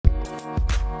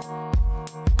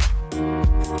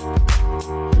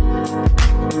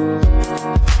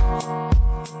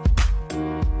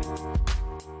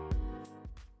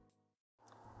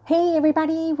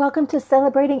everybody. Welcome to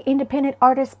Celebrating Independent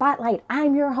Artist Spotlight.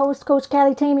 I'm your host, Coach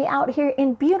Callie Tammy, out here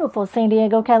in beautiful San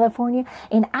Diego, California,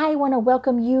 and I want to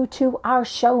welcome you to our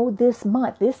show this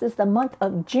month. This is the month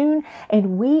of June,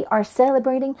 and we are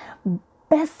celebrating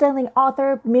best-selling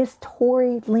author Miss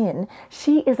Tori Lynn.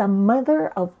 She is a mother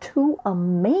of two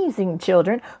amazing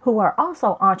children who are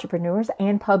also entrepreneurs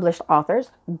and published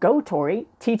authors. Go Tori,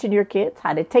 teaching your kids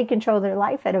how to take control of their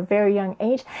life at a very young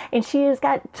age. And she has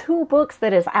got 2 books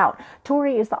that is out.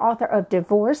 Tori is the author of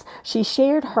Divorce. She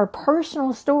shared her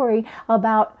personal story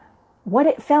about what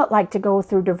it felt like to go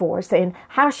through divorce and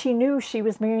how she knew she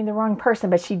was marrying the wrong person,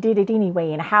 but she did it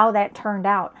anyway, and how that turned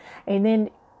out. And then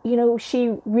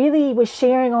she really was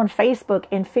sharing on Facebook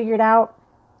and figured out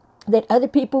that other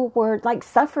people were like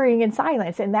suffering in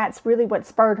silence. And that's really what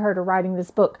spurred her to writing this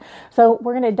book. So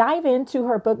we're going to dive into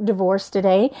her book, Divorce,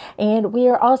 today. And we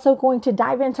are also going to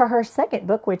dive into her second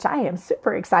book, which I am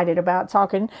super excited about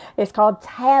talking. It's called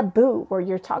Taboo, where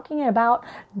you're talking about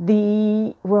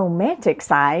the romantic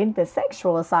side, the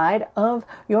sexual side of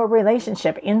your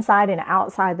relationship inside and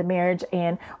outside the marriage,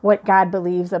 and what God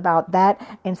believes about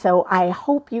that. And so I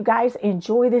hope you guys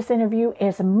enjoy this interview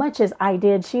as much as I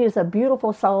did. She is a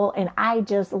beautiful soul, and I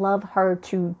just love her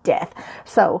to death.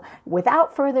 So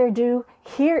without further ado,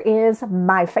 here is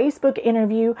my Facebook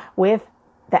interview with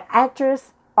the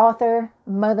actress, author,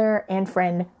 mother, and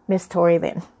friend, Miss Tori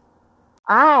Lynn.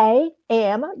 I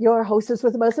am your hostess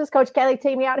with Moses, Coach Callie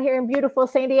Tammy, out here in beautiful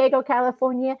San Diego,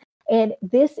 California. And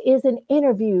this is an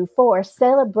interview for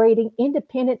Celebrating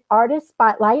Independent Artist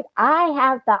Spotlight. I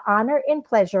have the honor and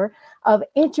pleasure of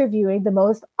interviewing the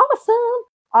most awesome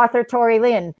author, Tori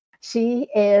Lynn. She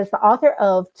is the author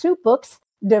of 2 books,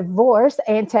 Divorce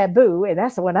and Taboo. And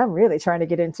that's the one I'm really trying to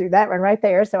get into, that one right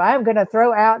there. So I'm going to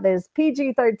throw out this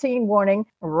PG-13 warning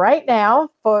right now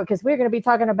because we're going to be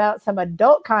talking about some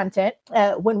adult content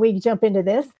when we jump into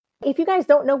this. If you guys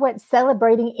don't know what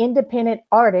Celebrating Independent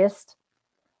Artist,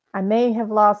 I may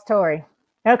have lost Tori.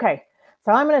 Okay,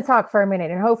 so I'm going to talk for a minute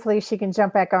and hopefully she can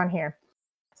jump back on here.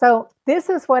 So this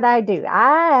is what I do.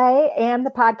 I am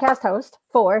the podcast host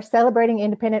for Celebrating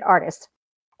Independent Artists,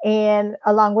 and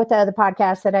along with the other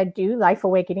podcasts that I do, Life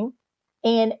Awakening.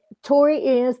 And Tori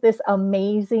is this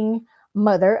amazing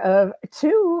mother of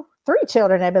 3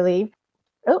 children, I believe.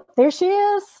 Oh, there she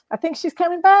is. I think she's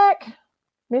coming back.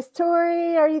 Miss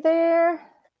Tori, are you there?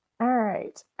 All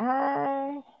right.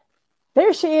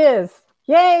 There she is.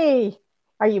 Yay.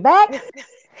 Are you back?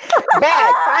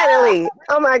 Back, finally.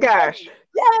 Oh my gosh.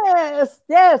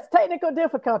 Yes. Technical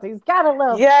difficulties. Gotta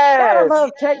love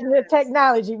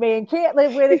technology, man. Can't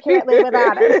live with it, can't live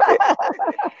without it.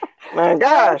 My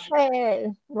gosh. Okay.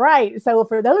 Right. So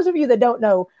for those of you that don't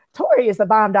know, Tori is the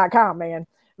bomb.com, man.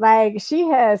 Like, she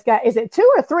has got, is it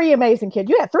 2 or 3 amazing kids?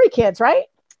 You have 3 kids, right?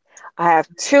 I have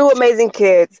 2 amazing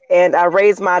kids, and I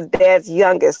raised my dad's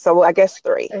youngest, so I guess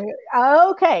 3.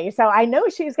 Okay. So I know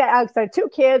she's got 2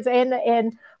 kids and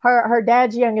her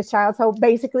dad's youngest child. So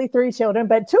basically 3 children,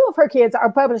 but 2 of her kids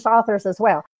are published authors as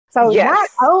well. So Not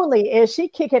only is she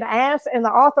kicking ass in the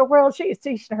author world, she's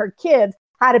teaching her kids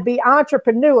how to be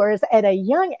entrepreneurs at a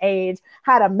young age,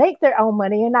 how to make their own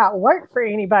money and not work for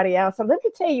anybody else. So let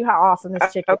me tell you how awesome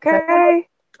this chick is. Okay.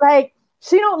 Like,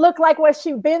 she don't look like what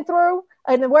she's been through.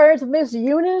 In the words of Miss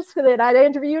Eunice that I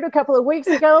interviewed a couple of weeks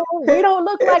ago, we don't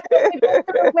look like what we've been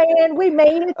through, man. We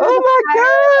made it to my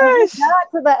gosh.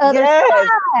 Got to the other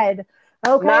side.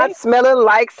 Okay. Not smelling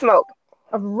like smoke.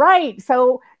 Right.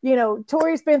 So,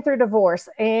 Tori's been through divorce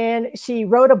and she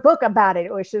wrote a book about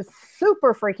it, which is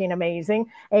super freaking amazing.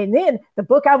 And then the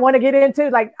book I want to get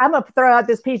into, like, I'm going to throw out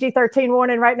this PG-13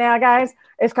 warning right now, guys.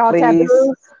 It's called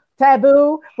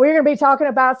Taboo. We're going to be talking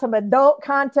about some adult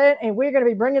content, and we're going to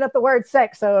be bringing up the word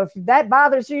sex. So if that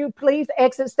bothers you, please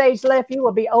exit stage left. You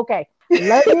will be okay.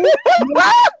 Love you.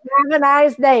 Have a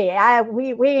nice day.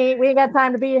 We ain't got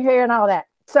time to be here and all that.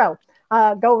 So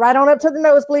go right on up to the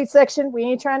nosebleed section. We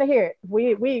ain't trying to hear it.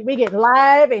 We get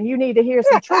live, and you need to hear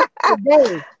some truth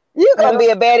today. You're going to be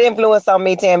a bad influence on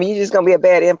me, Tammy. You're just going to be a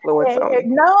bad influence on me.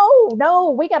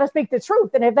 No, we got to speak the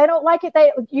truth. And if they don't like it,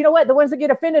 you know what? The ones that get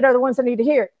offended are the ones that need to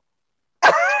hear it.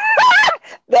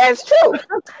 That's true.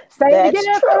 Stay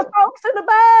together for the folks in the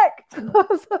back.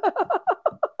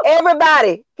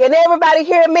 Everybody, can everybody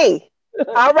hear me?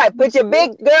 All right, put your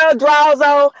big girl drawers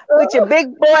on, put your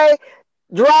big boy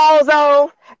drawers on,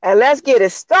 and let's get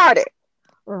it started.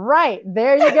 Right,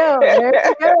 there you go.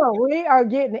 We are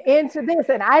getting into this,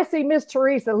 and I see Miss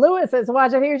Teresa Lewis is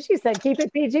watching here. She said, "Keep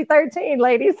it PG-13,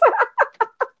 ladies."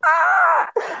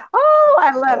 Oh,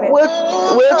 I love it.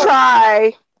 We'll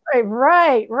try.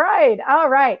 Right. All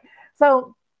right.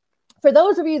 So for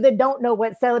those of you that don't know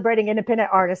what celebrating independent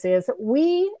artists is,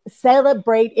 we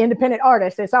celebrate independent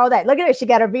artists. It's all that. Look at it. She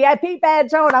got her VIP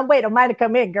badge on. I'm waiting on mine to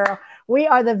come in, girl. We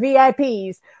are the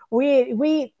VIPs.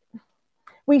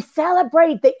 We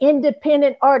celebrate the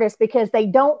independent artists because they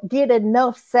don't get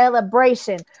enough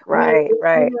celebration. Right.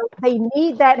 They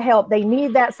need that help. They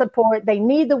need that support. They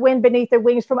need the wind beneath their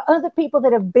wings from other people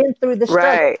that have been through the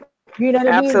struggle. Right. You know what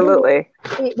Absolutely.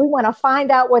 I mean? We want to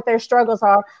find out what their struggles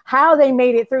are, how they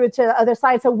made it through to the other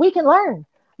side so we can learn.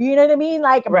 You know what I mean?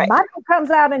 Like Michael comes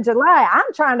out in July.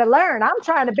 I'm trying to learn. I'm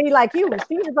trying to be like you.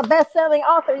 She is a best-selling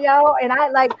author, y'all. And I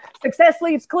like success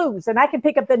leaves clues. And I can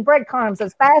pick up them breadcrumbs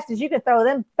as fast as you can throw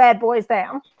them bad boys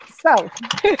down. So,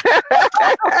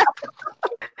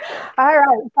 all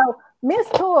right. So, Miss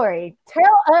Tori,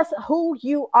 tell us who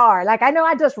you are. Like, I know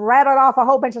I just rattled off a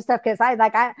whole bunch of stuff because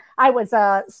I was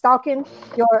stalking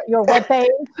your webpage.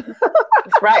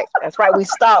 That's right. We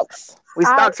stalks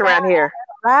around here.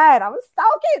 Right. I was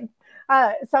stalking.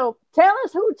 So tell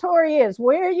us who Tori is.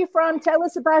 Where are you from? Tell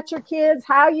us about your kids.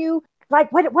 How you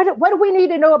like what do we need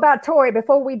to know about Tori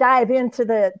before we dive into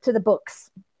the books?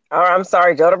 Oh, I'm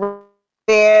sorry, Joe.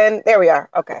 There we are.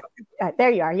 Okay. There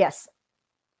you are. Yes.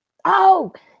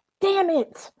 Oh, damn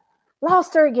it.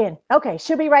 Lost her again. Okay,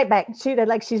 she'll be right back.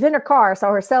 She's in her car,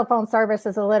 so her cell phone service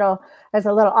is a little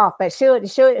off, but she'll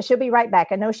be right back.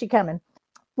 I know she's coming.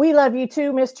 We love you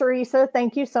too, Miss Teresa.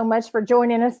 Thank you so much for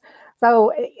joining us.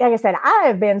 So, like I said, I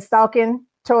have been stalking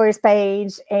Tori's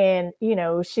page, and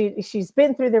she's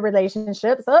been through the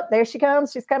relationships. Oh, there she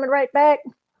comes. She's coming right back.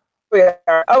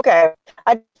 Okay.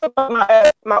 I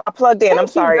plugged in. I'm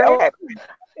sorry. Okay.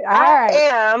 All right. I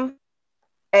am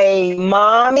a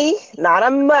mommy, not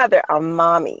a mother, a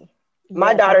mommy.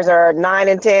 My daughters are 9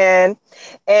 and 10,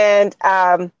 and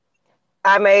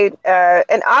I'm an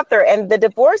author, and the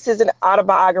divorce is an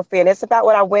autobiography, and it's about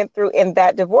what I went through in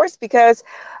that divorce because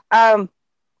my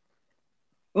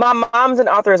mom's an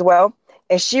author as well,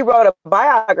 and she wrote a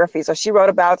biography. So she wrote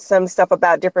about some stuff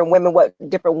about different women, what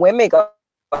different women go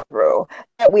through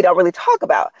that we don't really talk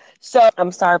about. So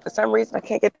I'm sorry, for some reason I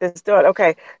can't get this done.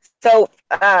 Okay, so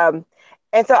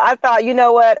and so I thought, you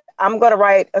know what, I'm going to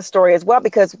write a story as well,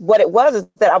 because what it was is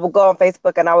that I would go on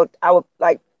Facebook and I would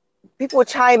like, people would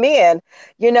chime in,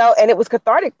 and it was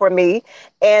cathartic for me.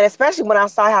 And especially when I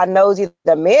saw how nosy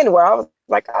the men were, I was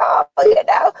like, oh,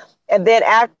 And then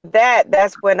after that,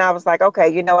 that's when I was like, okay,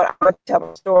 you know what, I'm going to tell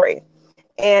my story.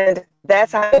 And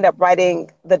that's how I ended up writing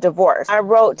The Divorce. I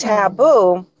wrote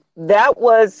Taboo. I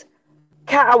was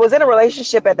in a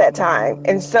relationship at that time.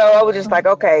 And so I was just like,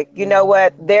 okay, you know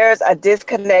what, there's a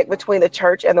disconnect between the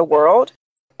church and the world.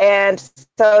 And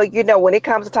so, when it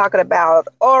comes to talking about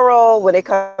oral, when it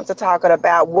comes to talking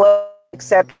about what's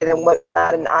accepted and what's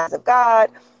not in the eyes of God,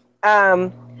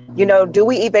 do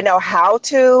we even know how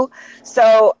to?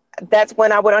 So that's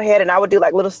when I went ahead and I would do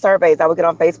like little surveys. I would get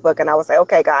on Facebook and I would say,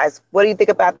 okay, guys, what do you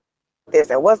think about this?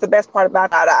 And what's the best part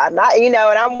about that? And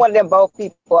I'm one of them both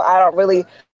people. I don't really,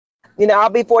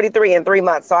 I'll be 43 in 3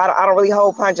 months. So I don't really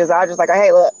hold punches. I just like,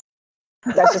 hey, look,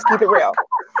 let's just keep it real.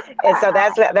 And so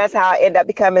that's how I ended up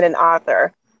becoming an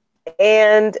author.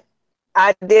 And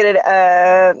I did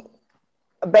it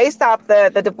based off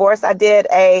the divorce. I did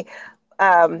a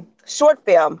short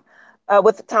film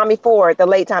with Tommy Ford, the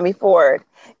late Tommy Ford.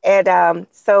 And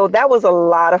so that was a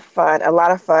lot of fun.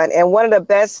 And one of the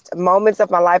best moments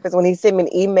of my life is when he sent me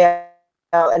an email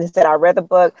and he said, I read the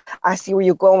book. I see where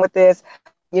you're going with this.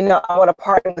 I want to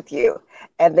partner with you.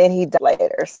 And then he died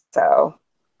later. So.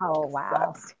 Oh,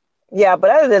 wow. Yeah, but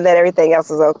other than that, everything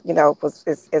else is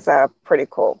pretty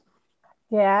cool.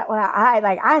 Yeah, well,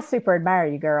 I super admire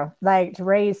you, girl. Like, to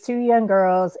raise 2 young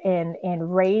girls and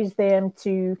raise them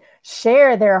to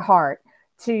share their heart,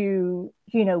 to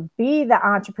be the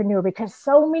entrepreneur, because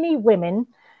so many women,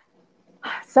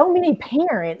 so many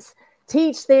parents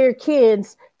teach their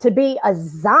kids to be a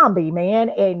zombie, man,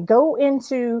 and go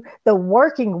into the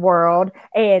working world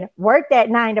and work that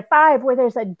 9 to 5 where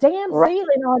there's a damn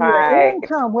ceiling on your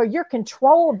income, where you're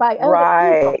controlled by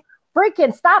other people.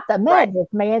 Freaking stop the madness,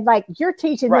 man. Like, you're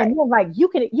teaching them, like, you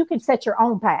can set your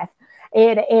own path.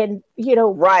 And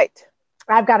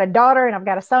I've got a daughter and I've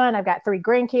got a son. I've got 3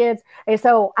 grandkids. And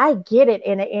so I get it.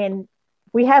 And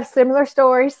we have similar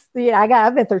stories.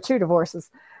 I've been through 2 divorces.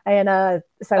 And there's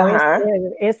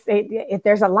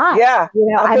a lot. Yeah.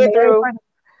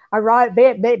 I've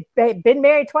been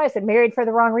married twice and married for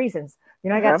the wrong reasons.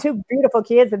 I got 2 beautiful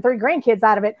kids and 3 grandkids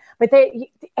out of it. But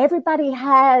everybody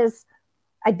has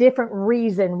a different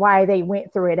reason why they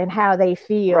went through it and how they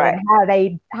feel and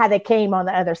how they came on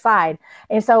the other side.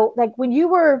 And so, like, when you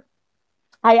were,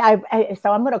 so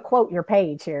I'm going to quote your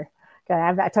page here.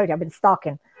 I told you I've been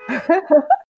stalking.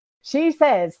 She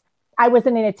says, I was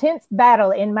in an intense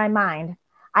battle in my mind.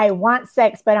 I want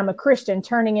sex, but I'm a Christian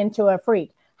turning into a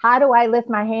freak. How do I lift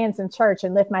my hands in church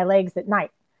and lift my legs at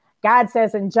night? God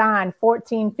says in John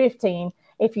 14:15,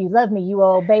 if you love me, you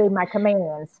will obey my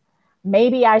commands.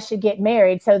 Maybe I should get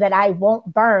married so that I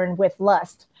won't burn with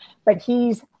lust. But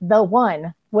he's the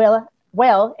one. Well,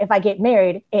 if I get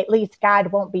married, at least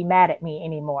God won't be mad at me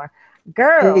anymore. He's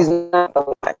Girl, not the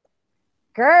one.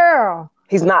 girl.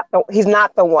 He's not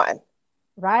the one.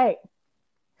 Right.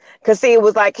 Because see, it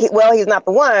was like, he's not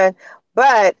the one,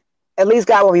 but at least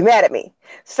God will be mad at me.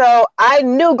 So I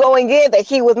knew going in that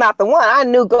he was not the one. I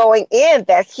knew going in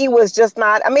that he was just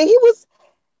not. I mean, he was,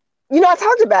 I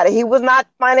talked about it. He was not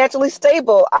financially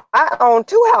stable. I owned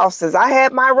 2 houses. I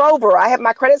had my Rover. I had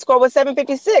my credit score was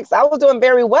 756. I was doing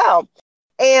very well.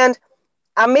 And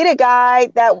I met a guy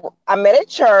that I met at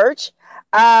church.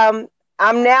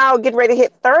 I'm now getting ready to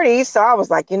hit 30. So I was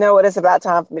like, you know what? It's about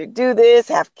time for me to do this,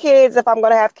 have kids if I'm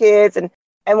going to have kids and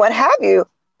what have you.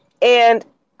 And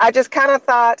I just kind of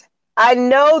thought, I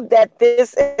know that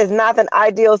this is not an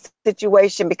ideal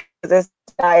situation because this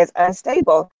guy is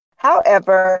unstable.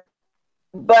 However,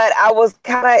 but I was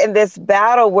kind of in this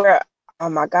battle where, oh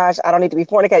my gosh, I don't need to be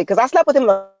fornicating because I slept with him.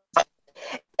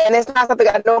 And it's not something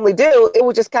I normally do. It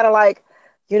was just kind of like,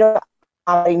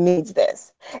 I needs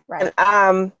this. Right.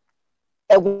 And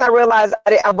once I realized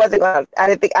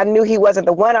I knew he wasn't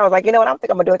the one. I was like, you know what, I don't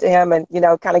think I'm gonna do it to him and,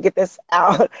 kind of get this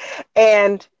out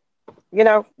and,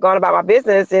 going about my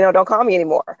business, don't call me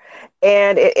anymore.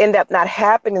 And it ended up not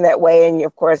happening that way. And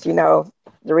of course, the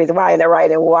reason why,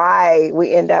 and why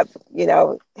we end up,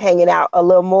 hanging out a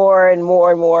little more and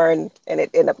more and more. And it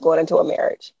ended up going into a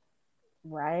marriage.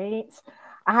 Right.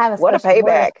 I have what a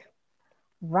payback.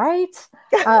 Word.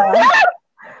 Right.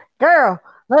 Girl,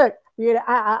 look,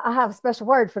 I have a special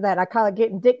word for that. I call it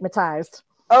getting dickmatized.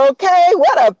 Okay.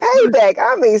 What a payback.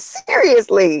 I mean,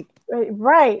 seriously.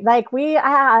 Right. Like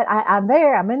I'm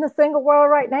there. I'm in the single world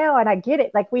right now. And I get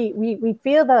it. Like we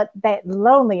feel that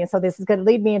lonely. And so this is going to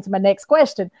lead me into my next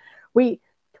question. We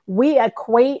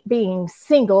equate being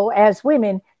single as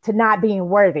women to not being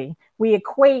worthy. We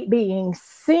equate being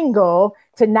single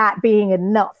to not being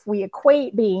enough. We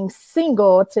equate being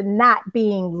single to not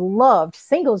being loved.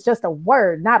 Single is just a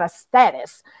word, not a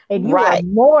status. And you are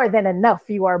more than enough.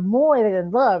 You are more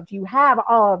than loved. You have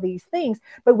all of these things,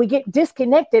 but we get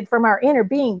disconnected from our inner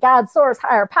being, God's source,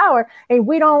 higher power, and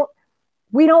we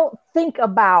don't think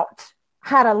about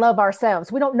how to love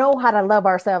ourselves. We don't know how to love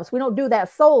ourselves. We don't do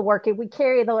that soul work, and we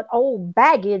carry that old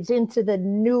baggage into the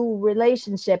new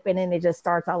relationship, and then it just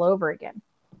starts all over again.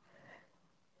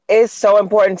 It's so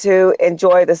important to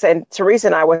enjoy this. And Teresa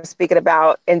and I were speaking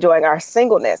about enjoying our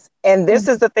singleness. And this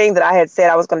is the thing that I had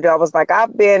said I was going to do. I was like,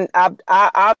 I'm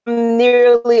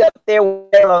nearly up there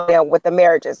with the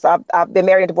marriages. So I've been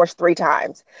married and divorced 3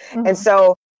 times. And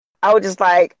so I was just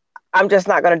like, I'm just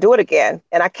not going to do it again.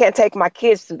 And I can't take my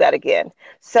kids through that again.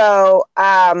 So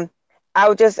I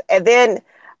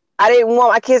didn't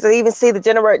want my kids to even see the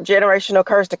generational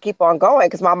curse to keep on going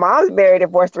because my mom's married,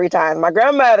 divorced 3 times. My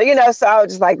grandmother, so I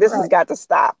was just like, this has got to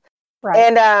stop.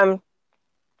 Right. And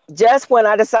just when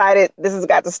I decided this has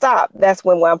got to stop, that's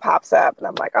when one pops up. And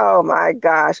I'm like, oh my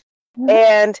gosh.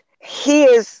 And he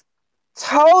is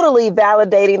totally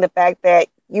validating the fact that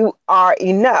you are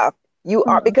enough. You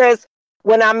are, because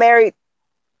when I married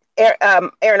Aaron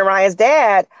and Ryan's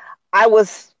dad, I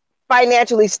was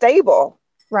financially stable.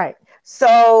 Right.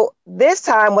 So this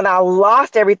time when I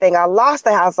lost everything, I lost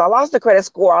the house, I lost the credit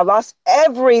score, I lost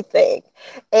everything.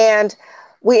 And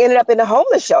we ended up in a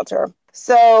homeless shelter.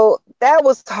 So that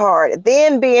was hard.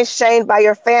 Then being shamed by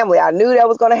your family. I knew that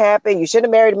was going to happen. You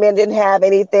shouldn't have married a man, didn't have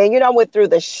anything. I went through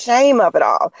the shame of it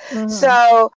all.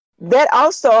 So that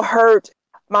also hurt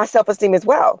my self-esteem as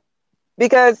well.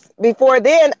 Because before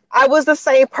then, I was the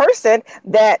same person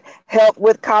that helped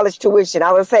with college tuition.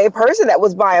 I was the same person that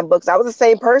was buying books. I was the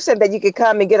same person that you could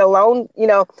come and get a loan,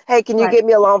 hey, can you get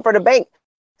me a loan for the bank?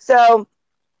 So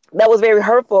that was very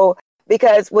hurtful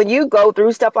because when you go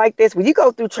through stuff like this, when you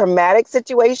go through traumatic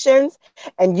situations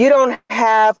and you don't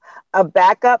have a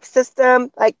backup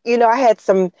system, like, I had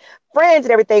some friends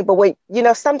and everything, but when,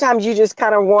 sometimes you just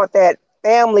kind of want that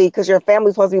family because your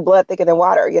family's supposed to be blood thicker than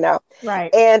water,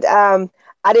 Right. And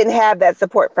I didn't have that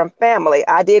support from family.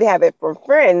 I did have it from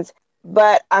friends,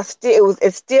 but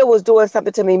it still was doing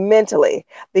something to me mentally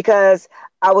because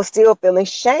I was still feeling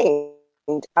shamed.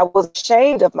 I was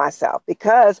ashamed of myself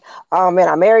because, oh man,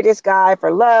 I married this guy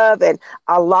for love and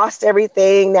I lost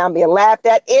everything. Now I'm being laughed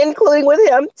at, including with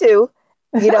him too.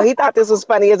 He thought this was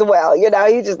funny as well.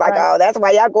 He's just like, oh, that's why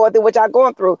y'all going through what y'all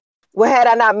going through. Well, had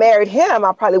I not married him,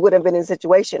 I probably would have been in a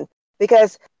situation,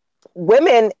 because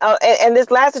women, and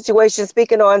this last situation,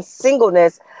 speaking on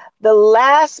singleness, the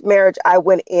last marriage I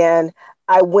went in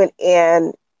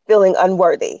feeling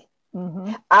unworthy.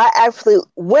 Mm-hmm. I actually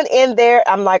went in there.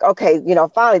 I'm like, okay,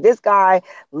 finally this guy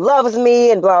loves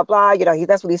me and blah, blah,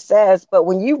 that's what he says. But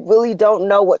when you really don't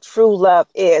know what true love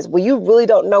is, when you really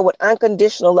don't know what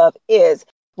unconditional love is,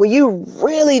 when you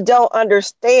really don't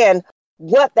understand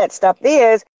what that stuff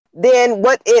is, then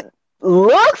what it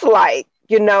looks like,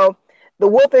 the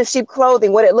wolf in sheep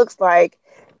clothing, what it looks like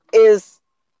is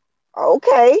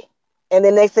okay. And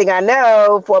the next thing I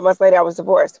know, 4 months later, I was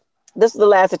divorced. This is the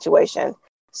last situation.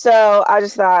 So I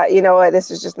just thought, you know what, this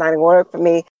is just not going to work for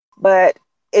me. But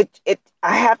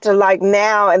I have to, like,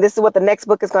 now, and this is what the next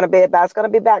book is going to be about. It's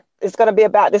going to be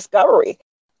about discovery.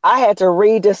 I had to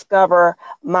rediscover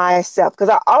myself, because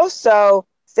I also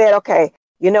said, okay,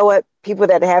 you know what, people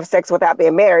that have sex without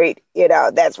being married,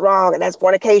 that's wrong, and that's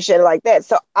fornication, like that.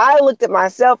 So I looked at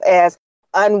myself as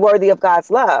unworthy of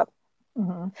God's love.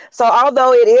 Mm-hmm. So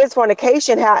although it is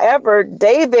fornication, however,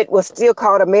 David was still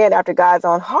called a man after God's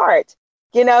own heart.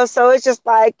 So it's just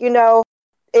like,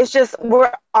 it's just,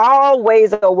 we're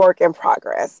always a work in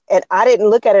progress. And I didn't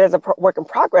look at it as a work in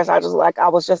progress. I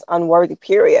was just unworthy,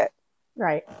 period.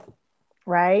 Right.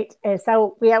 Right. And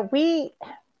so we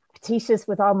teach this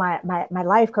with all my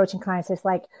life coaching clients. It's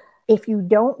like, if you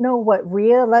don't know what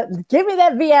real love, give me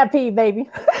that VIP, baby.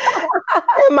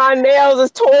 And my nails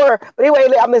is tore. But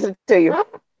anyway, I'm listening to you.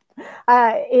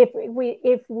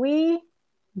 If we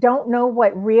don't know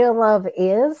what real love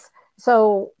is,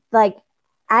 so like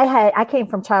I came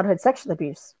from childhood sexual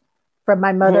abuse from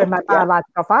my mother and my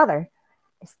biological father,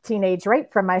 teenage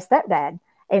rape from my stepdad.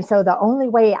 And so the only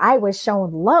way I was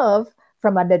shown love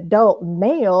from an adult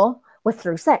male was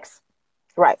through sex.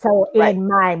 Right. So in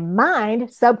my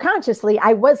mind, subconsciously,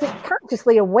 I wasn't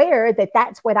consciously aware that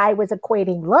that's what I was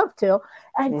equating love to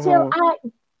until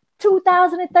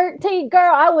 2013,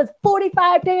 girl, I was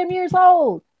 45 damn years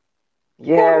old.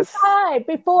 Yes. 45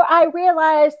 before I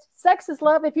realized sex is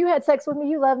love. If you had sex with me,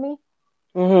 you love me.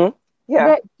 Mm-hmm.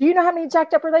 Yeah. Do you know how many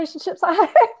jacked up relationships I had?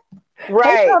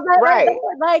 Right.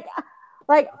 Right.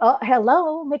 Like, oh,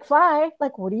 hello, McFly.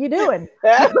 Like, what are you doing?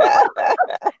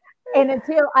 And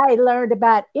until I learned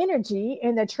about energy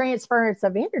and the transference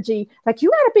of energy, like, you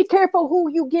got to be careful who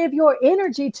you give your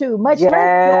energy to, much less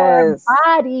your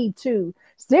body to.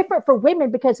 It's different for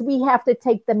women because we have to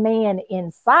take the man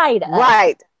inside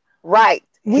us. Right.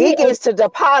 He gets to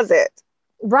deposit.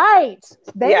 Right.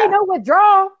 They ain't no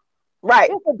withdrawal.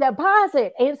 Right. It's a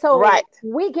deposit. And so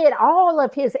we get all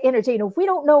of his energy. And if we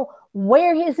don't know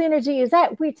where his energy is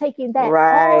at, we're taking that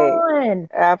on.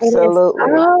 Absolutely.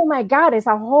 Oh my God. It's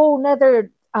a whole nother,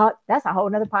 that's a whole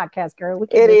nother podcast, girl.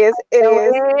 It is.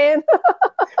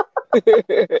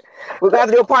 We're going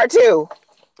to do a part 2.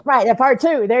 Right. A part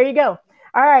 2. There you go.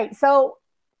 All right. So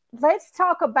let's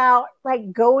talk about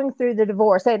like going through the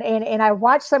divorce. And I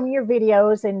watched some of your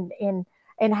videos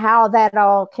and how that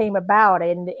all came about.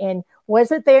 And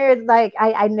wasn't there, like,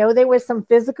 I know there was some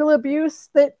physical abuse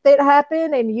that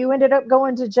happened and you ended up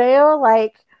going to jail?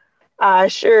 Like, I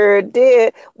sure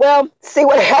did. Well, see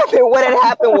what happened. What had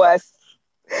happened was,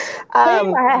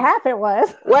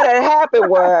 what had happened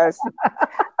was,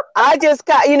 I just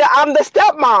got, I'm the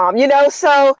stepmom,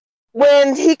 so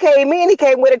when he came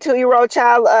with a 2-year-old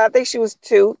child. I think she was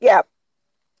 2. Yeah.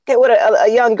 Came with a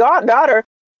young daughter.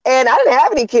 And I didn't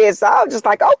have any kids. So I was just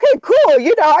like, okay, cool.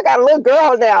 I got a little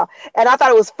girl now. And I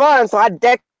thought it was fun. So I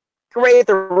decorated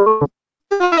the room.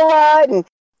 And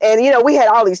we had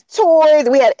all these toys.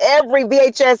 We had every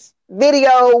VHS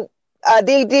video,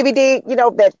 DVD,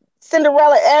 that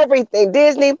Cinderella, everything,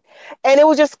 Disney. And it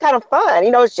was just kind of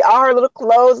fun. All her little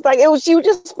clothes, like she was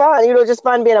just fun, just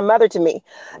fun being a mother to me.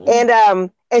 And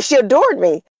she adored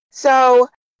me. So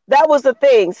that was the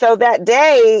thing. So that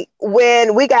day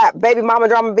when we got baby mama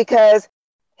drama, because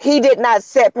he did not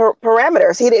set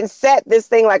parameters. He didn't set this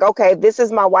thing like, okay, this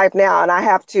is my wife now, and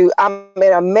I'm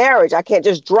in a marriage. I can't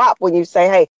just drop when you say,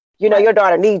 hey, your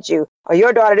daughter needs you, or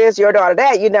your daughter this, your daughter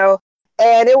that,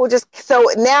 and it was just, so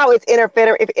now it's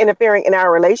interfering in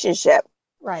our relationship.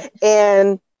 Right.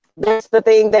 And that's the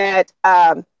thing that,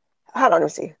 hold on, let me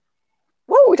see.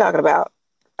 What were we talking about?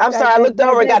 I'm sorry, I looked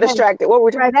over and got distracted. What were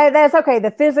we talking about? That's okay.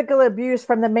 The physical abuse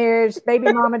from the marriage,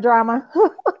 baby mama drama.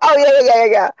 Oh,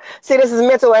 yeah. See, this is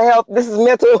mental health. This is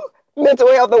mental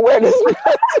health awareness.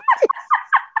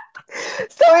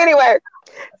 So anyway,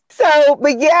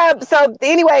 But yeah, so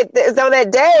anyway, so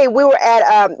that day we were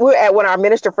at one of our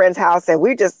minister friends' house, and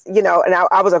we just, and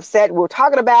I was upset. We were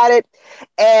talking about it,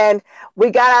 and we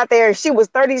got out there, and she was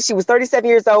 30, she was 37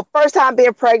 years old, first time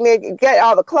being pregnant, get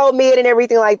all the Clomid and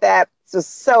everything like that. It was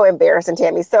so embarrassing,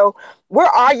 Tammy. So we're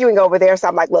arguing over there. So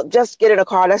I'm like, look, just get in a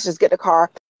car. Let's just get in the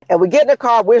car. And we get in the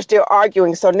car. We're still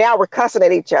arguing. So now we're cussing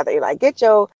at each other. You're like, get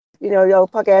your, your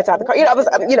punk ass out the car.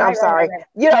 I'm sorry.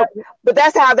 But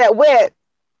that's how that went.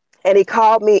 And he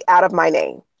called me out of my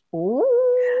name.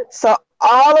 Ooh. So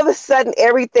all of a sudden,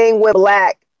 everything went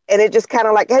black. And it just kind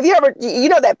of like, have you ever,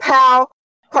 that POW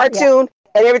cartoon?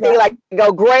 Yeah. And everything like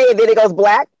go gray and then it goes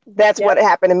black? That's what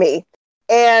happened to me.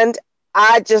 And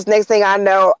I just, next thing I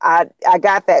know, I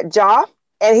got that jaw.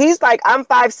 And he's like, I'm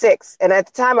 5'6". And at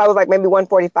the time, I was like maybe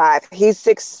 145. He's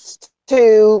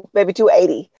 6'2", maybe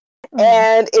 280. Mm-hmm.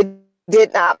 And it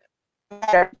did not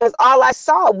matter. Because all I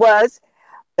saw was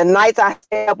the nights I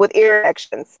stayed up with ear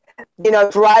infections,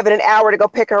 driving an hour to go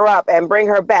pick her up and bring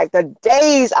her back. The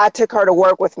days I took her to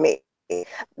work with me,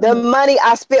 the money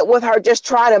I spent with her just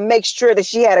trying to make sure that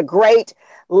she had a great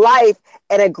life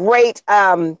and a great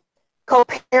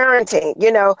co-parenting,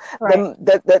 right.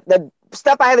 the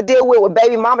stuff I had to deal with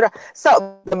baby mama.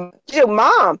 So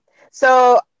mom.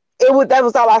 So that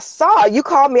was all I saw. You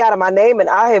called me out of my name and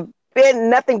I have been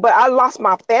nothing but I lost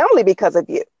my family because of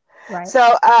you. Right.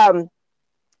 So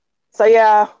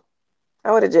yeah,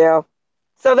 I went to jail.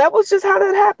 So that was just how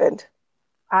that happened.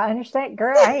 I understand,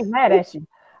 girl. I ain't mad at you.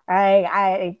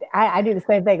 I do the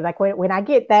same thing. Like when I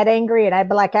get that angry and I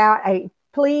black out,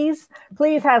 please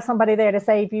have somebody there to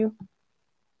save you.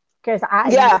 Because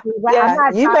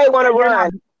you may want to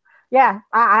run.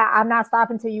 I'm not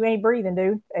stopping till you ain't breathing,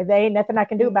 dude. There ain't nothing I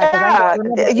can do about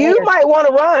it. You might want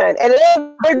to run. And it is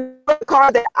the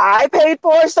car that I paid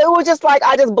for. So it was just like,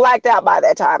 I just blacked out by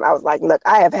that time. I was like, look,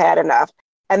 I have had enough.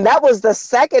 And that was the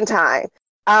second time.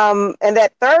 And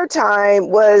that third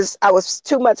time was, I was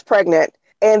 2 months pregnant.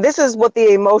 And this is what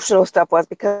the emotional stuff was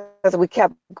because we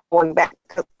kept going back.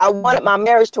 Because I wanted my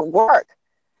marriage to work.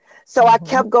 So I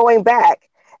kept going back.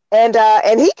 And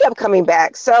he kept coming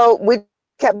back. So we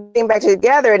kept getting back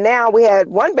together. And now we had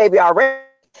one baby already.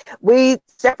 We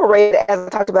separated, as I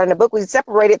talked about in the book, we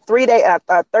separated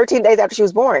 13 days after she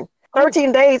was born.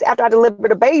 13 days after I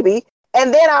delivered a baby.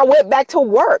 And then I went back to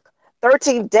work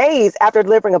 13 days after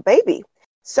delivering a baby.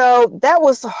 So that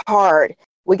was hard.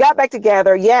 We got back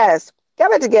together. Yes,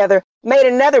 got back together, made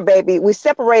another baby. We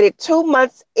separated 2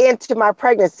 months into my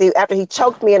pregnancy after he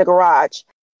choked me in a garage.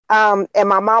 And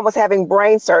my mom was having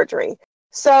brain surgery.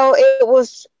 So it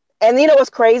was, and what's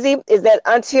crazy is that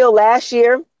until last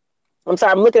year, I'm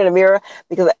sorry, I'm looking in the mirror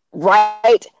because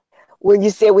right when you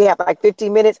said we have like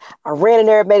 15 minutes, I ran in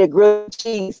there and made a grilled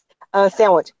cheese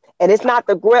sandwich. And it's not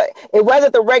it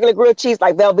wasn't the regular grilled cheese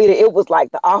like Velveeta. It was like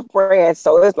the off-brand.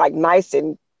 So it was like nice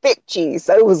and thick cheese.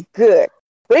 So it was good.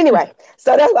 But anyway,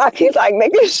 so that's why I keep like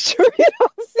making sure you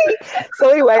don't see.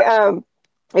 So anyway,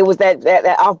 it was that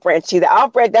off-brand cheese. The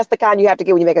off-brand, that's the kind you have to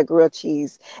get when you make a grilled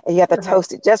cheese. And you have to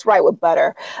toast it just right with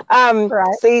butter.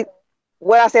 Right. See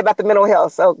what I say about the mental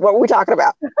health. So what were we talking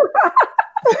about?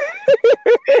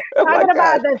 Talking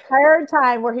about the third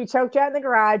time where he choked you out in the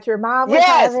garage. Your mom was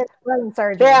having brain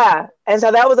surgery. Yeah. And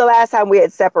so that was the last time we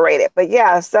had separated. But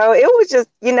yeah, so it was just,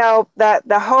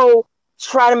 the whole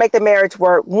trying to make the marriage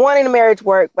work, wanting the marriage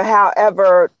work, but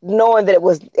however, knowing that it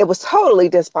was totally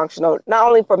dysfunctional, not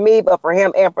only for me, but for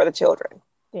him and for the children.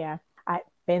 Yeah. I've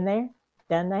been there,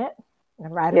 done that,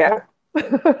 and write a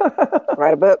book.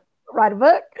 Write a book. Write a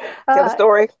book. Tell the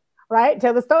story. Right.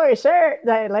 Tell the story. Sure.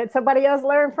 Let somebody else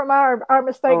learn from our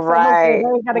mistakes. Right.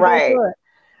 Go through it.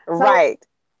 So, right.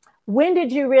 When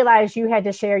did you realize you had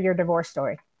to share your divorce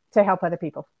story to help other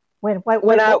people? When it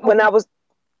was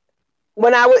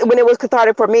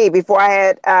cathartic for me, before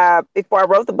I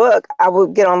wrote the book, I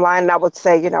would get online and I would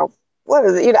say, what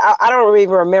is it? I don't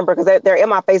even remember because they're in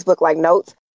my Facebook like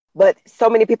notes, but so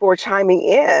many people were chiming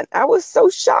in. I was so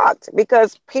shocked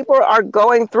because people are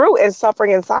going through and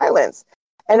suffering in silence.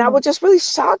 And I was just really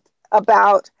shocked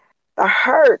about the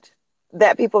hurt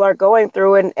that people are going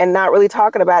through and not really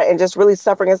talking about it and just really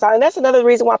suffering in silence. And that's another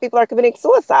reason why people are committing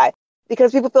suicide,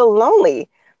 because people feel lonely.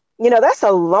 That's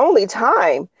a lonely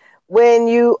time when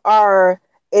you are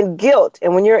in guilt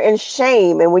and when you're in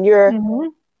shame and when you're,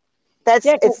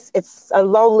 it's a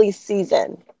lonely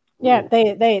season. Yeah.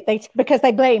 They because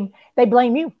they blame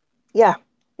you. Yeah.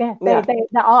 Yeah.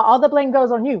 All the blame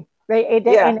goes on you.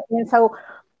 And so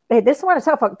this is what I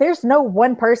tell folks. There's no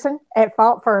one person at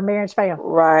fault for a marriage fail.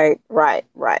 Right.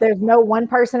 There's no one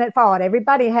person at fault.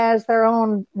 Everybody has their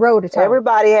own road to take.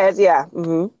 Everybody has, yeah.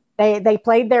 Mm-hmm. They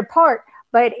played their part,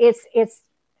 but it's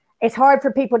it's hard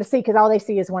for people to see because all they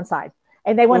see is one side,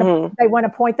 and they want to they want to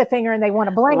point the finger and they want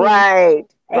to blame. Right.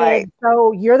 And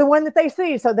so you're the one that they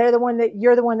see. So you're the one that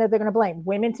they're going to blame.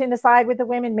 Women tend to side with the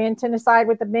women, men tend to side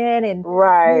with the men. And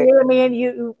right. You know what I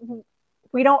mean?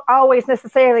 We don't always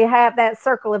necessarily have that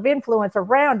circle of influence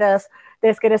around us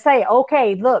that's going to say,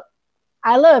 okay, look,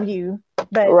 I love you,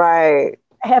 but right.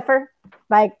 heifer,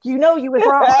 like, you was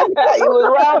wrong. You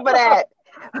was wrong for that.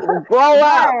 Grow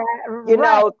up. You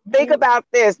know, think about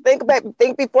this. Think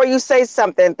before you say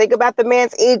something. Think about the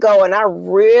man's ego. And I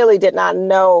really did not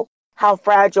know how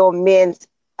fragile the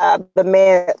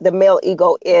male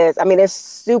ego is. I mean, it's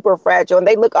super fragile, and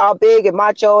they look all big and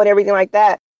macho and everything like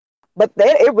that. But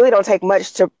it really don't take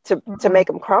much to make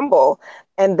them crumble.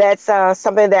 And that's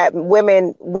something that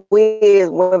we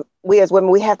as women,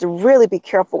 we have to really be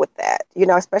careful with that. You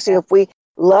know, especially if we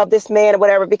love this man or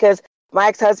whatever, because my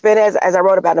ex-husband, as I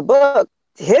wrote about in the book,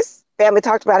 his family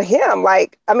talked about him,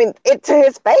 like, I mean, it to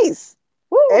his face.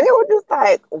 Woo. And it was just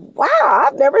like, wow,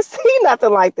 I've never seen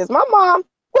nothing like this. My mom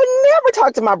would never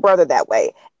talk to my brother that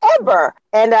way, ever.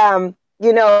 And,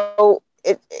 you know,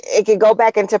 it can go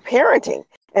back into parenting.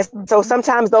 And so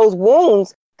sometimes those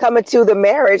wounds come into the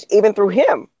marriage, even through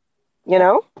him, you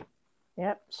know?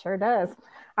 Yep, sure does.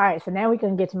 All right, so now we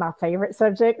can get to my favorite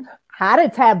subject. How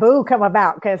did taboo come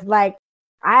about? Because, like,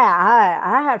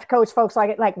 I have to coach folks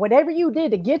like whatever you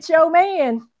did to get your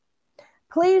man,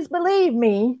 please believe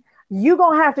me, you're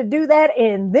going to have to do that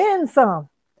and then some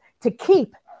to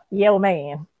keep your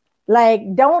man.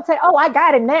 Like, don't say, oh, I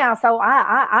got him now, so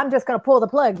I'm just going to pull the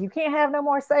plug. You can't have no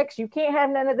more sex. You can't have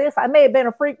none of this. I may have been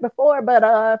a freak before, but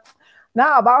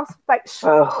nah, boss. Like,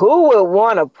 who would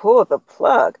want to pull the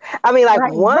plug? I mean,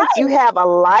 like, once you have a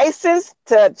license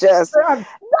to just, I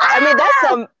mean,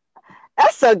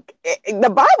 the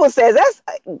Bible says that's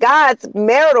God's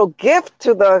marital gift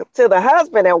to the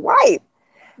husband and wife.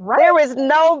 Right. There is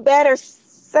no better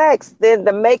sex than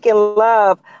the making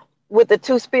love with the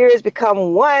two spirits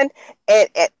become one,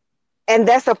 and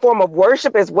that's a form of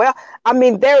worship as well. I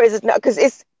mean, there is no,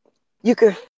 because you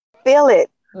can feel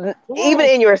it. Yeah. Even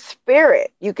in your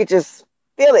spirit, you could just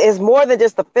feel it. It's more than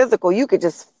just the physical. You could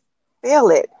just feel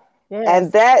it. Yes.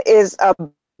 And that is a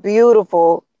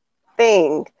beautiful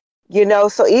thing, you know.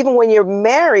 So even when you're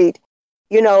married,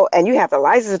 you know, and you have the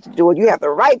license to do it, you have the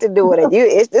right to do it, and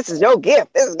this is your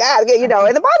gift. This is God's gift, you know.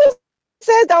 And the Bible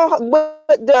says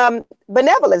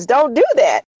benevolence, don't do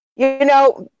that. You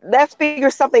know, let's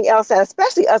figure something else out,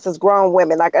 especially us as grown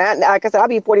women. Like I said, I'll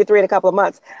be 43 in a couple of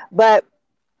months, but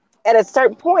at a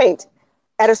certain point,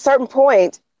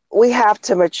 we have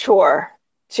to mature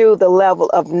to the level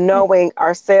of knowing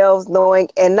ourselves,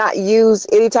 and not use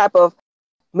any type of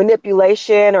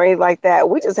manipulation or anything like that.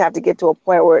 We just have to get to a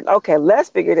point where, okay, let's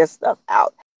figure this stuff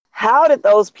out. How did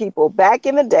those people back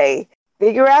in the day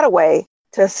figure out a way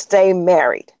to stay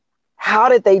married? How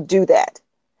did they do that?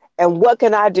 And what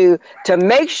can I do to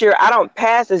make sure I don't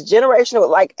pass this generational?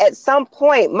 Like, at some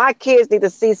point, my kids need to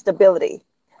see stability.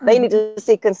 They need to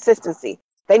see consistency.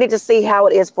 They need to see how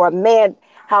it is for a man,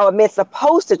 how a man's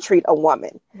supposed to treat a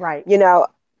woman. Right. You know,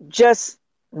 just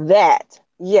that.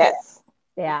 Yes.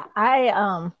 Yeah.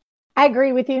 I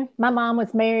agree with you. My mom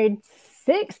was married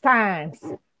 6 times.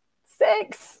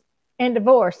 6. And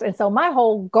divorced. And so my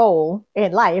whole goal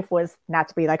in life was not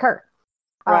to be like her.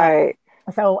 Right.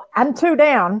 So I'm 2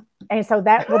 down. And so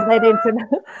that led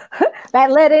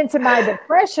into my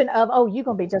depression of, oh, you're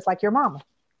going to be just like your mama.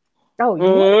 Oh,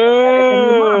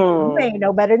 you ain't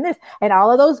no better than this. And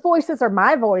all of those voices are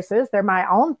my voices. They're my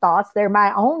own thoughts. They're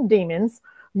my own demons.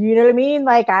 You know what I mean?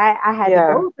 Like I had to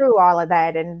go through all of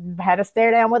that and had to stare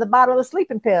down with a bottle of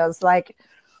sleeping pills. Like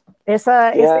it's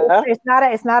not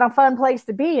a fun place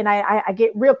to be. And I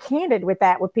get real candid with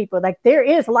that with people. Like, there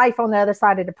is life on the other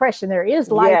side of depression. There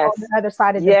is life on the other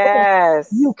side of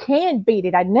depression. You can beat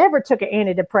it. I never took an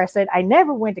antidepressant. I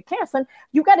never went to counseling.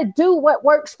 You got to do what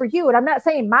works for you. And I'm not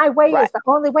saying my way is the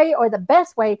only way or the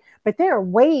best way, but there are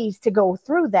ways to go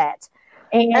through that.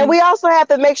 And we also have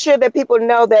to make sure that people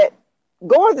know that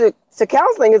going to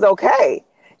counseling is okay.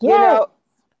 You know,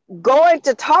 going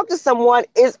to talk to someone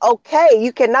is okay.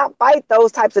 You cannot fight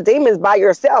those types of demons by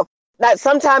yourself. Not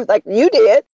sometimes like you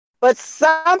did, but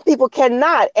some people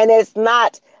cannot. And it's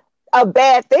not a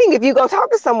bad thing if you go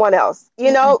talk to someone else.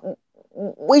 You know,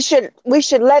 we should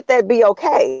let that be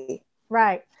okay.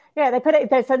 Right. Yeah,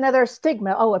 there's another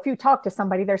stigma. Oh, if you talk to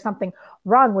somebody, there's something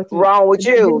wrong with you. Wrong with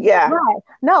you, yeah. Right.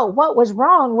 No, what was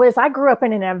wrong was I grew up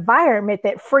in an environment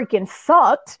that freaking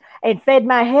sucked and fed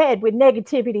my head with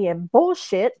negativity and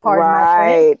bullshit.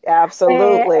 Right,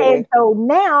 absolutely. And so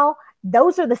now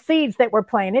those are the seeds that were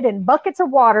planted and buckets of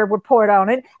water were poured on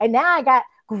it. And now I got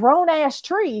grown ass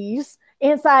trees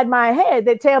inside my head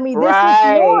that tell me this is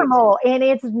Right. normal, and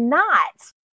it's not.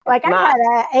 Like, I Not. had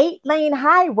a 8-lane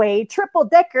highway, triple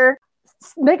decker,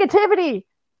 negativity.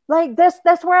 Like,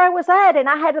 that's where I was at, and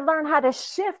I had to learn how to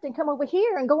shift and come over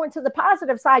here and go into the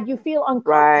positive side. You feel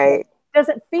uncomfortable. Right. It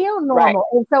doesn't feel Right. normal,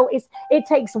 and so it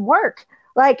takes work.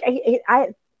 Like,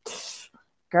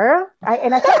 girl,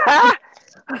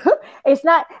 it's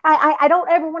not. I don't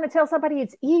ever want to tell somebody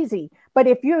it's easy, but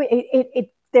if you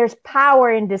there's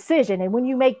power in decision, and when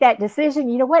you make that decision,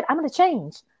 you know what? I'm going to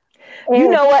change. You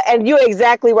And know what? And you're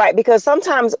exactly right, because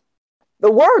sometimes the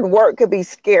word work could be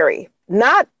scary.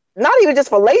 Not even just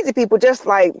for lazy people, just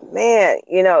like, man,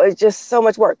 it's just so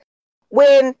much work.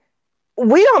 When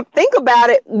we don't think about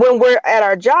it when we're at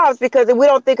our jobs, because we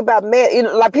don't think about,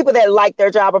 man, like people that like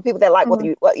their job or people that like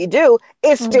what you do,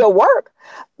 it's still work.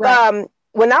 right.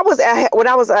 When I was a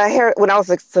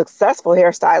successful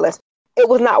hairstylist, it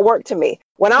was not work to me.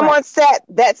 When I'm Right. on set,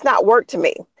 that's not work to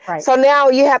me. Right. So now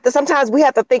sometimes we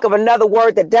have to think of another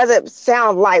word that doesn't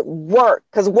sound like work,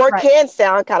 because work Right. can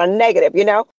sound kind of negative,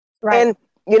 Right. And,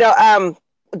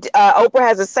 Oprah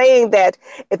has a saying that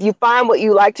if you find what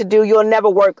you like to do, you'll never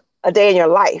work a day in your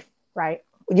life. Right.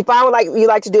 When you find what you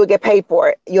like to do and get paid for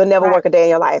it, you'll never Right. work a day in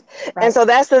your life. Right. And so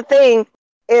that's the thing,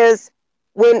 is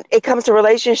when it comes to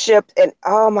relationships, and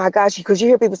oh my gosh, because you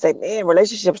hear people say, man,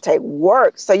 relationships take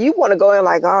work. So you want to go in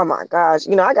like, oh my gosh,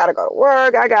 I got to go to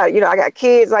work. I got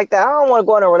kids like that. I don't want to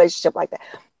go in a relationship like that.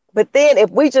 But then if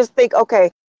we just think, okay,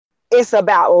 it's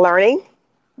about learning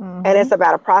and it's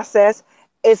about a process,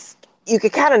 you can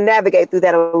kind of navigate through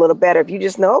that a little better if you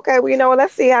just know, okay, well,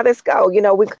 let's see how this goes. We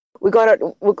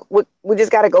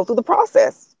just got to go through the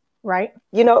process. Right.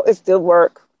 It's still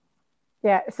work.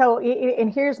 Yeah. So,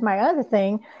 and here's my other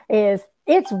thing is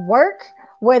it's work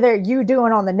whether you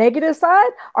doing on the negative side,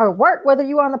 or work whether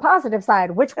you on the positive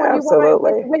side. Which one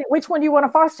Absolutely. you want? Which one you want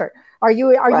to foster? Are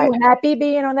you happy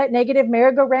being on that negative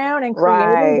merry-go-round and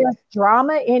creating this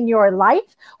drama in your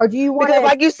life, or do you want to? Because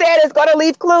like you said, it's going to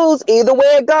leave clues. Either way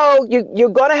it go, you're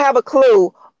going to have a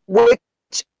clue whichever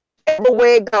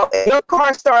way it go. If your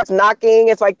car starts knocking,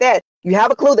 it's like that. You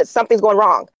have a clue that something's going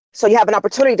wrong. So you have an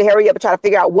opportunity to hurry up and try to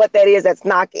figure out what that is that's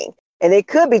knocking. And it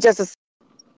could be just a...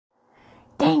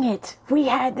 Dang it, we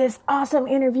had this awesome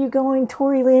interview going.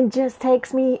 Tori Lynn just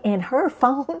texts me and her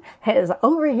phone has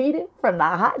overheated from the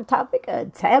hot topic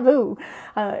of taboo.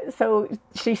 So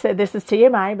she said this is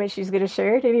TMI, but she's going to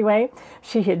share it anyway.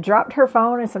 She had dropped her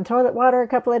phone in some toilet water a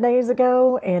couple of days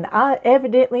ago, and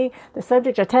evidently the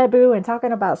subject of taboo and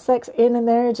talking about sex in the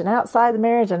marriage and outside the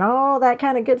marriage and all that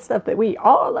kind of good stuff that we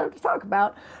all love to talk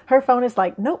about, her phone is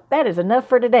like, nope, that is enough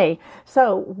for today.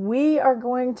 So we are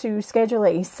going to schedule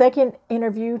a second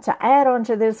interview to add on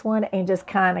to this one and just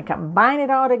kind of combine it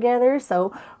all together.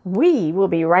 So we will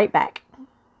be right back.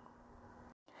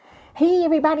 Hey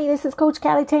everybody, this is Coach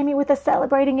Callie Tammy with the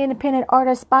Celebrating Independent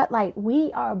Artist Spotlight.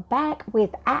 We are back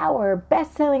with our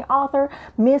best-selling author,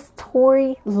 Miss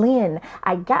Tori Lynn.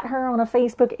 I got her on a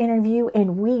Facebook interview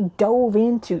and we dove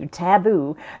into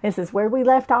taboo. This is where we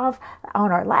left off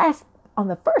on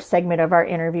the first segment of our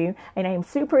interview, and I'm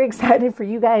super excited for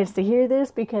you guys to hear this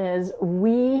because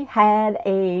we had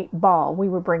a ball. We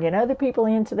were bringing other people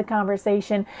into the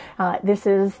conversation. This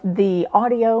is the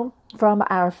audio from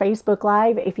our Facebook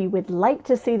Live. If you would like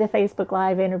to see the Facebook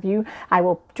Live interview, I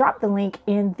will drop the link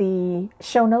in the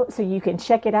show notes so you can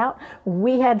check it out.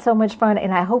 We had so much fun,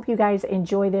 and I hope you guys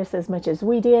enjoy this as much as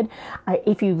we did.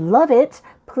 If you love it,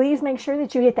 please make sure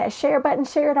that you hit that share button,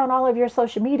 share it on all of your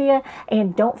social media,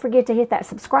 and don't forget to hit that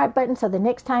subscribe button so the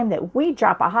next time that we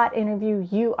drop a hot interview,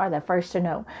 you are the first to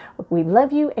know. We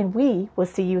love you, and we will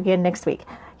see you again next week.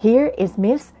 Here is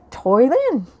Miss Tori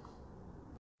Lynn.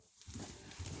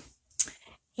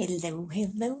 Hello,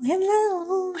 hello,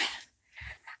 hello.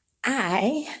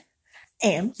 I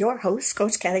am your host,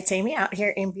 Coach Callie Tammy, out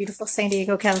here in beautiful San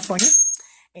Diego, California.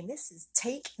 And this is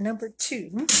take number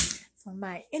 2 for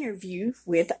my interview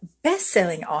with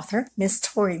best-selling author, Miss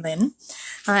Tori Lynn.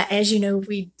 As you know,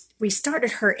 we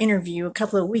started her interview a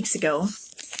couple of weeks ago,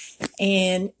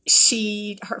 and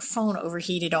her phone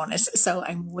overheated on us. So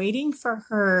I'm waiting for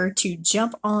her to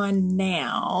jump on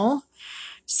now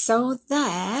so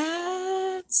that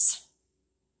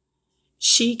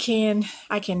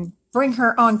I can bring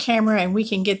her on camera and we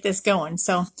can get this going.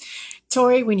 So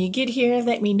Tori, when you get here,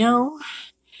 let me know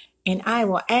and I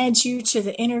will add you to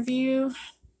the interview.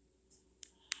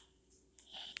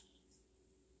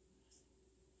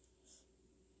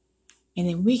 And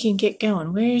then we can get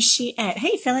going. Where is she at?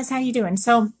 Hey, fellas, how you doing?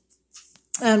 So,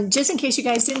 just in case you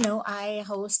guys didn't know, I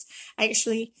host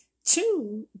actually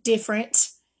 2 different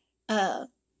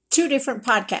two different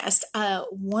podcasts.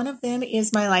 One of them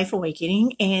is My Life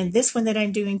Awakening, and this one that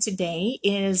I'm doing today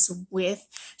is with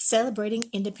Celebrating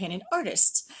Independent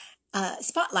Artists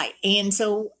Spotlight. And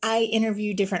so I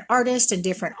interview different artists and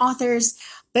different authors,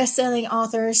 best-selling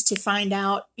authors, to find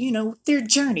out, their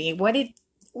journey, what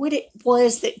it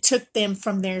was that took them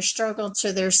from their struggle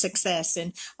to their success,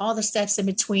 and all the steps in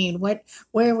between.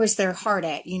 Where was their heart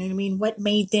at? You know what I mean? What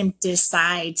made them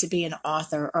decide to be an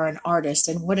author or an artist,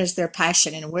 and what is their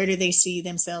passion, and where do they see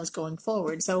themselves going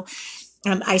forward? So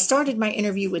I started my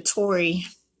interview with Tori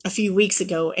a few weeks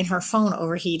ago, and her phone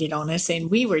overheated on us, and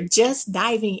we were just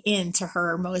diving into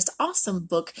her most awesome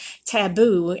book,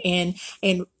 Taboo, and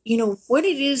what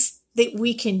it is that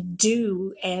we can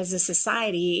do as a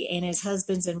society and as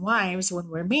husbands and wives when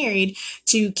we're married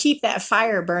to keep that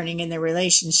fire burning in the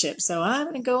relationship. So I'm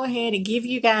going to go ahead and give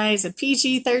you guys a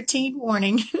PG-13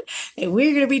 warning that we're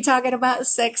going to be talking about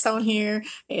sex on here.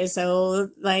 And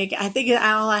so, I think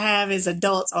all I have is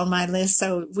adults on my list,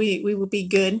 so we will be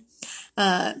good.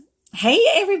 Hey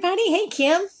everybody. Hey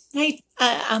Kim. Hey,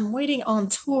 I'm waiting on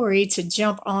Tori to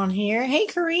jump on here. Hey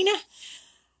Karina.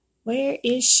 Where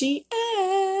is she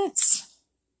at?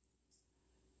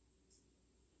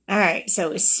 All right.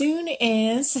 So as soon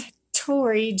as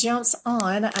Tori jumps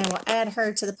on, I will add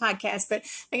her to the podcast. But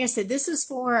like I said, this is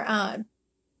for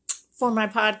my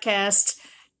podcast,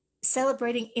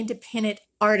 Celebrating Independent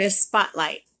Artist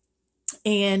Spotlight.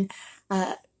 And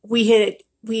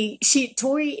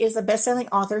Tori is a best-selling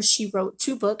author. She wrote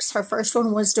 2 books. Her first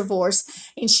one was Divorce,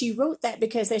 and she wrote that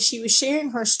because as she was sharing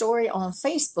her story on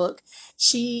Facebook,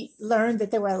 she learned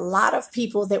that there were a lot of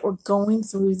people that were going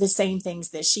through the same things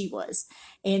that she was.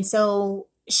 And so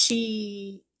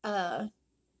she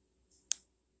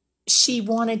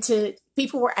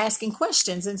people were asking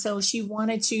questions, and so she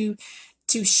wanted to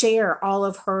share all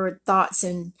of her thoughts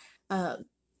and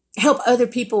help other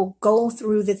people go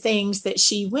through the things that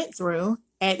she went through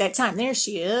at that time. There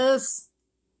she is.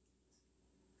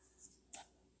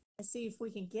 Let's see if we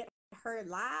can get her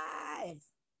live.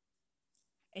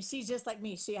 And she's just like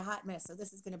me. She's a hot mess. So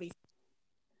this is going to be.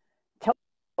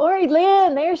 Tori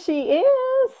Lynn, there she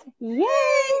is.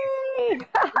 Yay!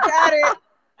 Got it.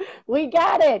 We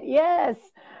got it. Yes.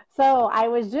 So I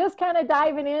was just kind of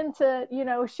diving into,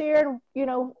 sharing,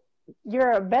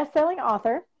 you're a best-selling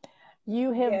author.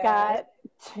 You have got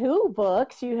 2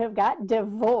 books. You have got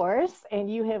Divorce,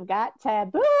 and you have got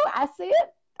Taboo. I see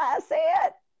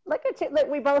it. Look at you. Look,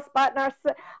 we both spotting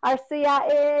our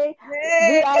CIA,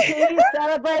 VIP,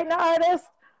 Celebrating Artists.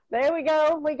 There we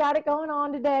go. We got it going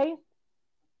on today.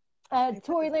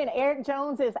 Tori Lynn, Eric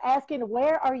Jones is asking,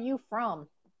 where are you from?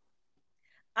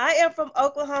 I am from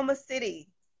Oklahoma City.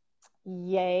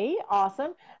 Yay,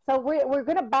 awesome. So we're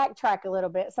going to backtrack a little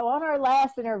bit. So on our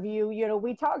last interview,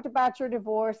 we talked about your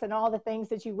divorce and all the things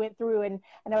that you went through, and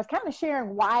I was kind of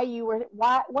sharing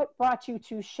what brought you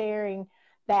to sharing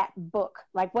that book,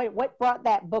 like what brought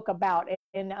that book about,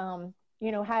 and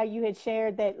how you had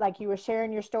shared that, like you were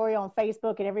sharing your story on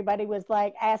Facebook, and everybody was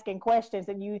like asking questions,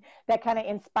 and that kind of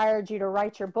inspired you to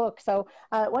write your book. So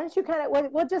why don't you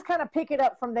we'll just kind of pick it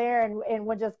up from there, and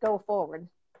we'll just go forward.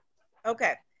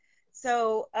 Okay.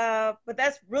 So, but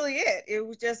that's really it. It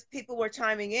was just people were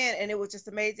chiming in, and it was just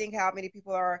amazing how many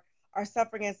people are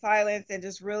suffering in silence and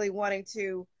just really wanting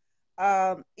to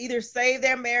either save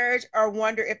their marriage or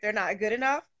wonder if they're not good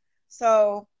enough.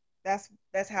 So that's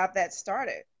how that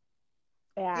started.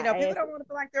 Yeah, people don't want to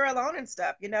feel like they're alone and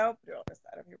stuff. Put it on this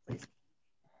side of here, please.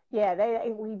 Yeah,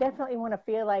 we definitely want to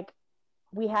feel like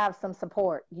we have some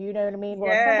support. You know what I mean?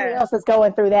 Well, if somebody else is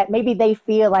going through that, maybe they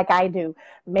feel like I do.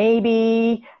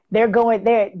 Maybe their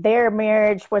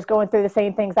marriage was going through the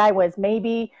same things I was.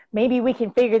 Maybe we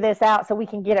can figure this out so we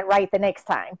can get it right the next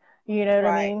time. You know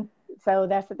what I mean? So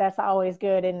that's always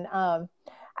good. And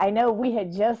I know we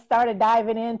had just started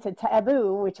diving into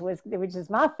Taboo, which is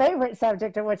my favorite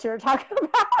subject of what you were talking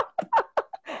about.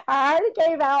 I already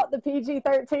gave out the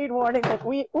PG-13 warning that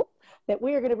we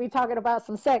are going to be talking about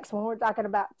some sex when we're talking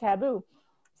about Taboo.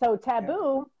 So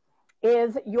Taboo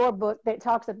is your book that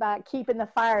talks about keeping the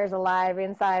fires alive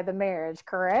inside the marriage,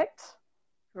 correct?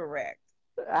 Correct.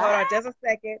 Hold on just a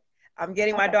second. I'm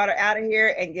getting my daughter out of here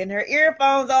and getting her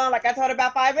earphones on like I told her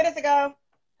about 5 minutes ago.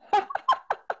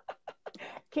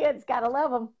 Kids, gotta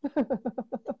love them.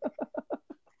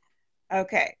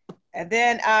 Okay. And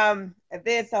then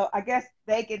so I guess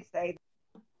they can say.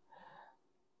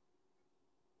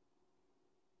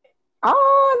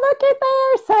 Oh, look at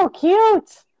there, so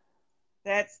cute.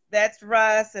 That's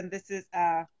Russ, and this is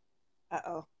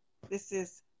this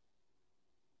is.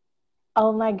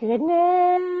 Oh my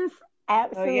goodness,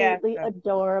 absolutely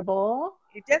adorable.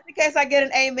 Just in case I get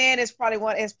an amen, it's probably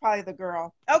the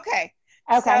girl. Okay.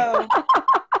 Okay. So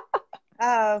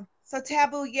so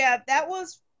taboo, yeah, that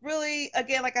was really,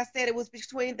 again, like I said, it was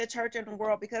between the church and the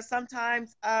world, because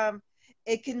sometimes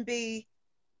it can be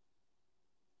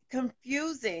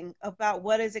confusing about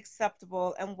what is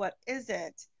acceptable and what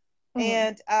isn't. Mhm.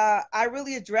 And I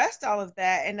really addressed all of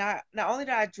that. And not only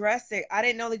did I address it, I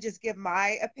didn't only just give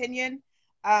my opinion,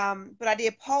 but I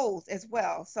did polls as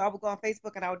well. So I would go on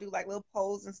Facebook and I would do like little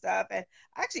polls and stuff. And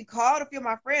I actually called a few of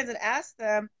my friends and asked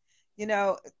them,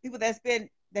 people that's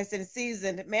in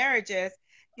seasoned marriages,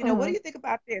 what do Mhm. you think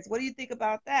about this? What do you think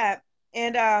about that?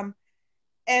 And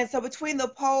so between the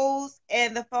polls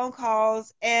and the phone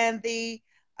calls and the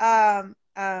um,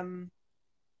 um,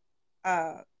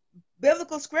 uh,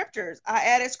 biblical scriptures, I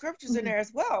added scriptures in Mhm. there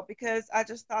as well, because I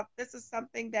just thought this is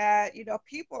something that,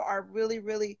 people are really,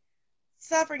 really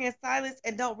suffering in silence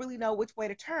and don't really know which way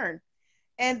to turn.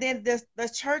 And then the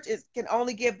church can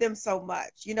only give them so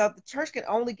much. The church can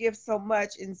only give so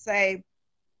much and say,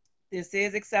 this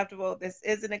is acceptable, this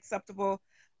isn't acceptable.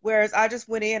 Whereas I just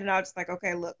went in and I was just like,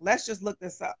 okay, look, let's just look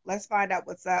this up. Let's find out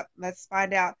what's up. Let's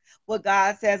find out what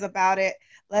God says about it.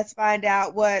 Let's find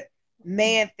out what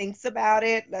man thinks about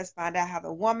it. Let's find out how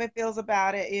the woman feels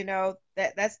about it.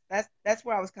 That's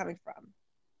where I was coming from.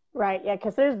 Right. Yeah.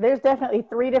 Because there's definitely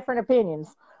three different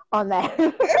opinions on that.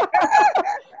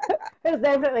 There's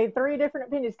definitely three different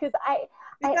opinions because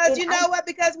Because and you know what?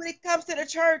 Because when it comes to the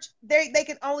church, they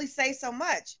can only say so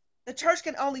much. The church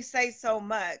can only say so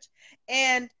much,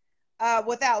 and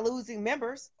without losing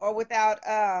members, without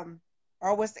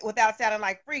sounding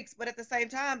like freaks. But at the same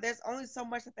time, there's only so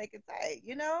much that they can say.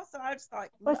 So I just thought,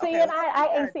 well, see, okay, and let's go to the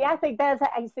and church. see, I think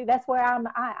that's where I'm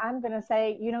going to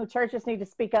say, churches need to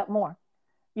speak up more.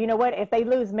 You know what? If they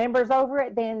lose members over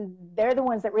it, then they're the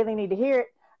ones that really need to hear it.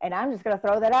 And I'm just going to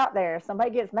throw that out there. If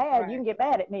somebody gets mad, you Right. can get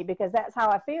mad at me because that's how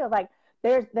I feel. Like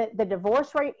there's the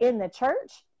divorce rate in the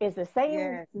church is the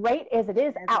same Yes, rate as it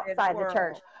is as it is outside the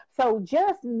church. world. So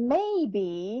just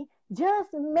maybe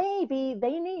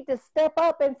they need to step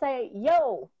up and say,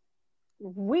 yo,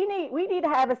 we need to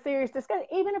have a serious discussion,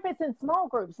 even if it's in small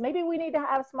groups. Maybe we need to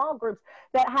have small groups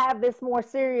that have this more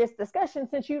serious discussion,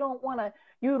 since you don't want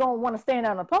to stand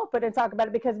on a pulpit and talk about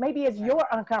it because maybe it's Right, you're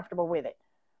uncomfortable with it.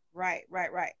 right,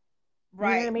 right, right,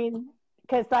 You know what I right. mean?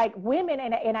 Because like women,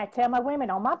 and I tell my women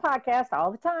on my podcast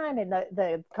all the time, and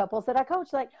the couples that I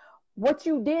coach, like, what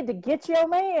you did to get your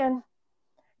man,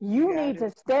 You you gotta need do to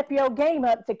it. step your game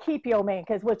up to keep your man,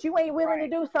 because what you ain't willing to Right.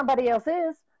 do, somebody else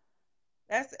is.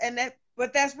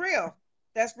 But that's real.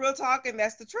 That's real talk, and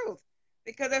that's the truth.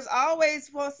 Because there's always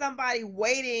for somebody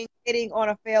waiting on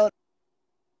a failed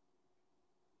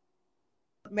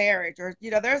marriage, or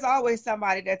there's always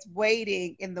somebody that's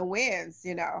waiting in the wings.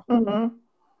 Mm-hmm.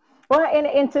 Well,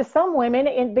 and to some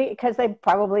women, because they're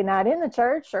probably not in the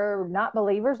church or not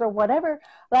believers or whatever,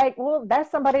 like, well,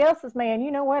 that's somebody else's man.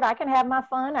 You know what? I can have my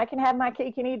fun. I can have my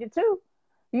cake and eat it too.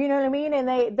 You know what I mean? And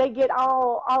they get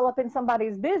all up in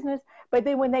somebody's business. But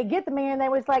then when they get the man, they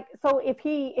was like, so if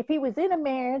he was in a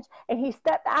marriage and he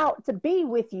stepped out to be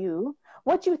with you,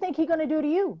 what you think he gonna do to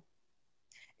you?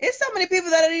 It's so many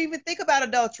people that don't even think about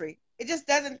adultery. It just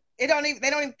doesn't. It don't even. They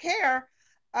don't even care.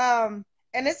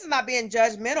 And this is not being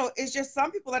judgmental. It's just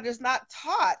some people are just not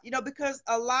taught. Because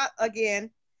a lot, again,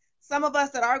 some of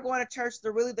us that are going to church,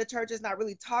 the church is not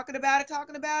really talking about it.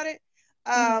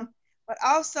 Mm-hmm. But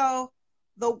also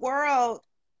the world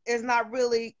is not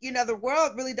really. The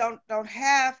world really don't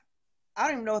have. I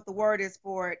don't even know what the word is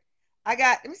for it.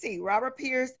 Let me see, Robert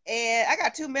Pierce, and I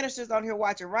got two ministers on here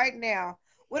watching right now.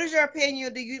 What is your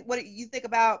opinion? What do you think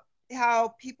about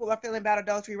how people are feeling about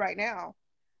adultery right now?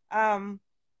 Um,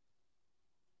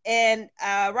 and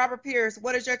Robert Pierce,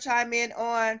 what is your chime in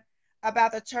on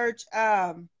about the church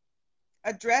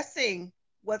addressing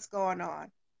what's going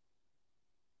on?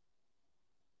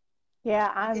 Yeah,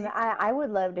 Can you? I would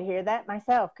love to hear that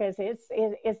myself because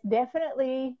it's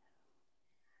definitely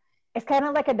it's kind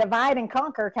of like a divide and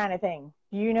conquer kind of thing.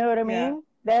 You know what I Yeah, mean?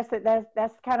 That's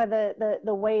kind of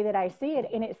the way that I see it,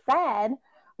 and it's sad.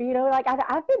 Like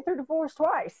I've been through divorce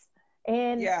twice,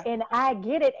 yeah, and I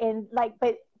get it, and like,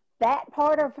 but that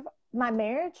part of my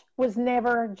marriage was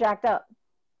never jacked up.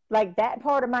 Like that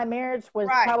part of my marriage was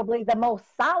right, probably the most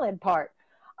solid part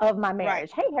of my right,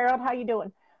 marriage. Hey Harold, how you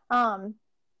doing? Um,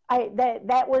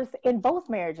 that was in both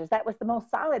marriages. That was the most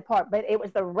solid part, but it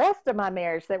was the rest of my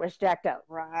marriage that was jacked up.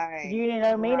 right, You know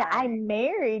what I mean? I right.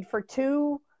 married for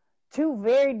two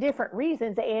very different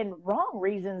reasons and wrong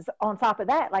reasons on top of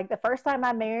that. Like the first time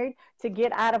I married to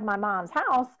get out of my mom's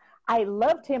house, I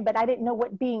loved him, but I didn't know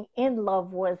what being in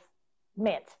love was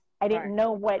meant. I Right. didn't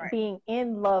know what Right. being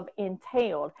in love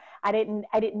entailed. I didn't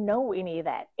know any of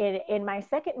that. In my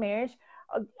second marriage,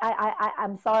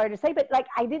 I'm sorry to say, but like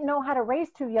I didn't know how to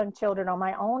raise two young children on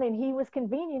my own, and he was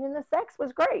convenient, and the sex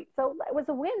was great, so it was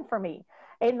a win for me.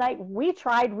 And like we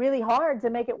tried really hard to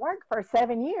make it work for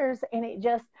 7 years, and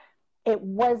it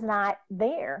was not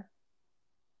there.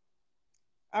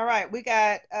 All right. We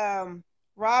got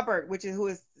Robert, who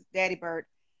is Daddy Bird.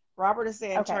 Robert is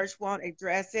saying Okay. church won't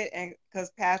address it and because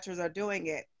pastors are doing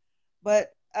it.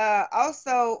 But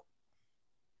also,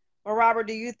 well, Robert,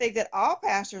 do you think that all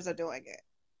pastors are doing it?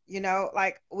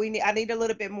 Like I need a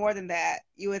little bit more than that.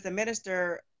 You as a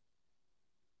minister,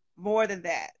 more than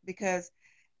that, because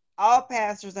all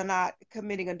pastors are not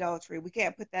committing adultery. We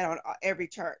can't put that on every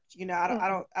church.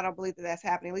 Mm-mm. I don't believe that that's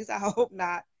happening. At least I hope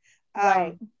not.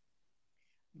 Right. Um,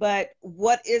 but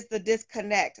what is the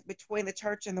disconnect between the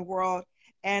church and the world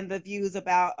and the views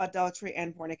about adultery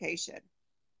and fornication?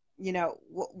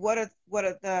 What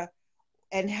are the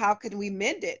and how can we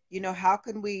mend it? How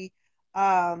can we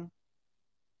um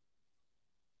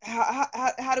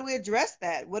how do we address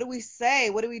that? What do we say?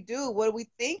 What do we do? What are we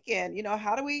thinking?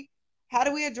 How do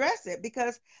we address it?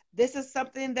 Because this is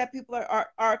something that people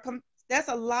there's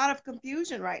a lot of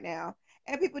confusion right now,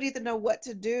 and people need to know what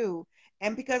to do.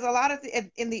 And because a lot of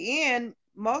in the end,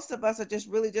 most of us are just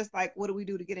really just like, what do we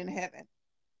do to get into heaven?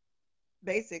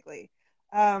 Basically.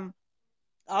 Um,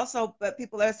 Also, but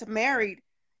people that's married,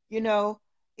 you know,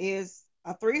 is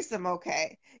a threesome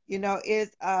okay?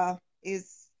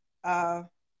 Is uh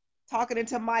talking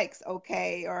into mics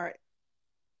okay? Or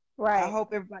I Right.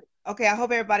 hope everybody okay, I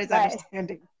hope everybody's Right.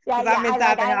 understanding Yeah. because Yeah. I'm I like.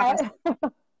 inside the house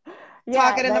Yeah.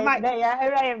 talking in the mic.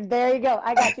 There you go.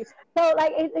 I got you. So,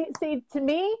 like, see, to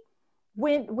me,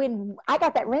 when I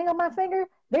got that ring on my finger,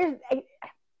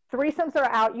 threesomes are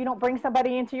out. You don't bring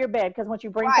somebody into your bed, because once you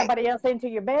bring Right, somebody else into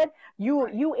your bed,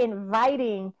 right, you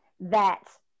inviting that.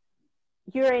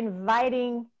 You're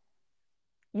inviting.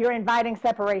 You're inviting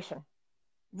separation.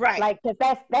 right. Like, cause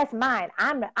that's mine.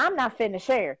 I'm not finna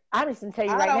share. I'm just gonna tell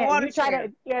you I right don't now. want You to try share.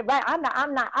 to, yeah, right?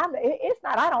 It's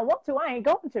not. I don't want to. I ain't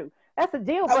going to. That's a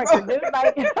deal breaker, dude.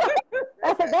 Like,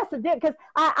 that's a deal. Because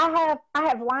I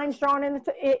have lines drawn in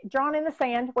the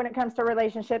sand when it comes to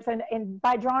relationships, and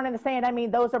by drawn in the sand, I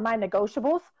mean those are my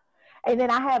negotiables. And then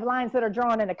I have lines that are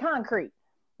drawn in the concrete.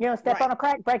 Step Right, on a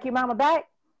crack, break your mama back.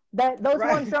 Those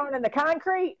ones right. drawn in the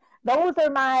concrete, those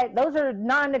are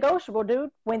non-negotiable, dude.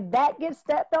 When that gets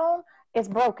stepped on, it's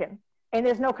broken, and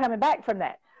there's no coming back from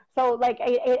that. So, like,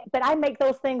 but I make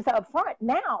those things up front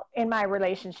now in my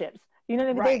relationships.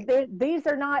 Right, These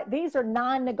are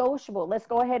non-negotiable. Let's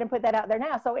go ahead and put that out there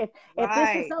now. So if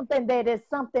this is right. something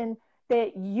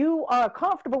that you are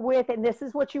comfortable with, and this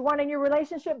is what you want in your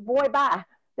relationship, boy, bye.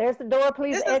 There's the door.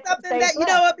 Please This is exit something stage that left.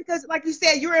 what, because like you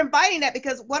said, you're inviting that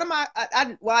because one of my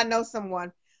I know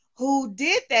someone who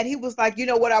did that. He was like, you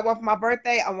know what I want for my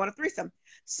birthday? I want a threesome.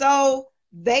 So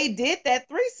they did that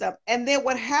threesome, and then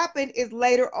what happened is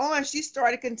later on she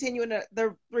started continuing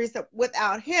the threesome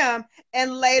without him,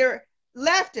 and later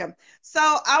left him. So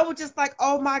I was just like,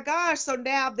 oh my gosh! So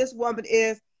now this woman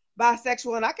is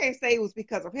bisexual, and I can't say it was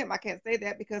because of him. I can't say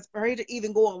that because for her to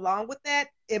even go along with that,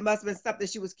 it must have been something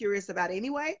she was curious about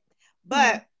anyway.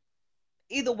 Mm-hmm. But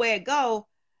either way it go,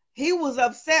 he was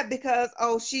upset because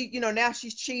she, now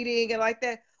she's cheating and like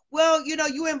that. Well,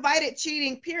 you invited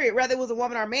cheating, period. Whether it was a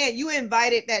woman or a man, you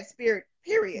invited that spirit,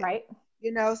 period. Right.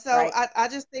 So Right. I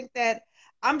just think that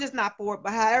I'm just not for it.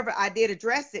 But however, I did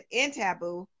address it in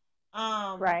taboo.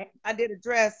 Right. I did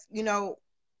address,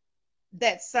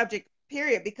 that subject,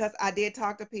 period, because I did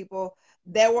talk to people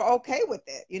that were okay with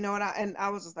it, and I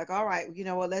was just like, all right,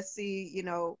 well, let's see,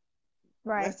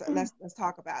 Right. let's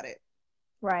talk about it.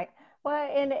 Right.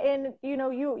 Well, and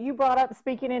you brought up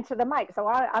speaking into the mic, so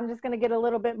I'm just going to get a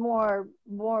little bit more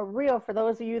real for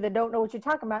those of you that don't know what you're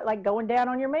talking about, like going down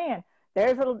on your man.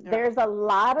 Yeah. There's a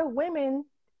lot of women,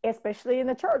 especially in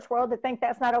the church world, that think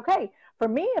that's not okay. For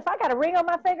me, if I got a ring on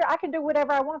my finger, I can do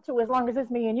whatever I want to as long as it's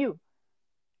me and you.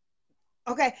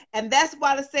 Okay, and that's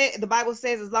why the Bible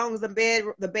says as long as the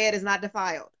bed is not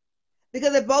defiled.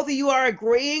 Because if both of you are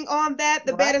agreeing on that,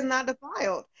 the bed Right. is not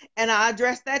defiled. And I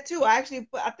addressed that too. I actually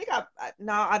I think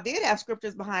no, I did have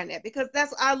scriptures behind that because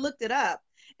I looked it up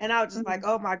and I was just like, Mm-hmm.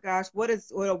 oh my gosh, what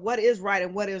is right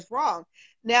and what is wrong?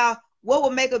 Now, what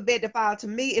will make a bed defiled to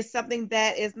me is something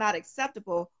that is not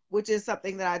acceptable, which is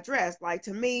something that I addressed. Like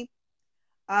to me,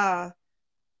 uh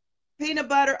peanut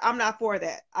butter, I'm not for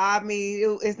that. I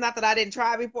mean, it's not that I didn't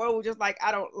try before. It was just like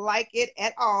I don't like it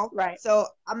at all. Right. So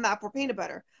I'm not for peanut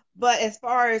butter. But as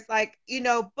far as like,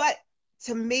 but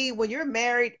to me, when you're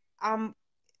married,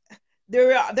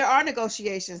 there are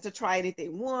negotiations to try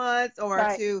anything once or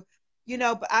Right. to,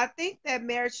 but I think that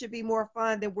marriage should be more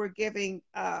fun than we're giving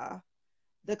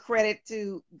the credit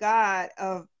to God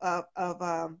of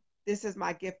this is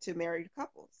my gift to married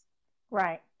couples.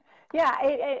 Right. Yeah.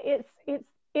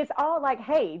 It's all like,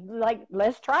 hey, like,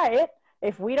 let's try it.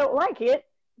 If we don't like it,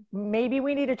 maybe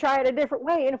we need to try it a different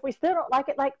way. And if we still don't like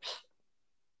it, like,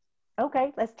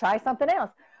 okay, let's try something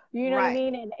else. You know what I Right.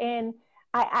 mean? And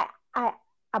I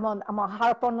I'm gonna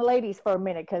harp on the ladies for a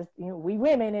minute because we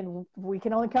women and we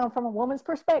can only come from a woman's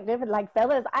perspective. And like,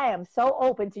 fellas, I am so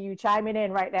open to you chiming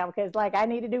in right now because like I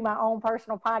need to do my own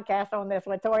personal podcast on this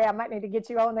one. Tori, I might need to get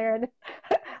you on there and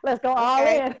let's go all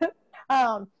Okay. in.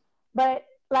 um, but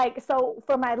like, so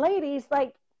for my ladies,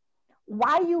 like,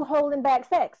 why you holding back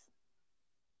sex?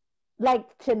 Like,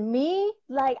 to me,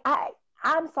 like,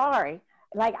 I'm sorry,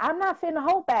 like, I'm not finna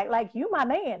hold back. Like, you my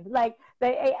man. Like,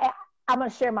 I'm gonna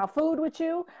share my food with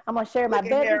you. I'm gonna share my Look at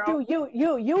bed with Harold.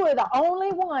 you. You are the only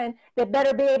one that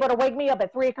better be able to wake me up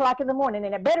at 3 o'clock in the morning,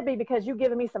 and it better be because you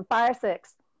giving me some fire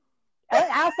sex.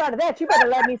 Outside of that, you better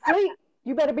let me sleep.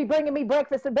 You better be bringing me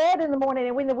breakfast in bed in the morning,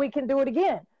 and when we can do it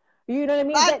again. You know what I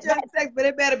mean? Not just sex, but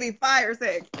it better be fire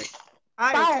sex.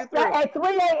 I am Fire too through. at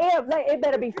 3 a.m. Like, it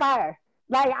better be fire.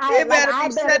 Like It better I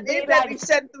be better shut. be It better be like,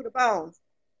 shutting through the bones.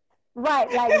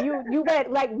 right, like you better,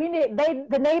 like,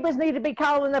 the neighbors need to be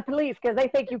calling the police because they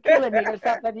think you killing me or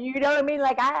something. You know what I mean?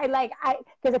 Like I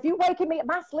because if you waking me up,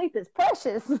 my sleep is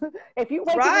precious. If you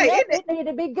waking me Right? up, it need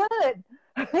to be good.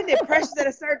 Isn't it precious at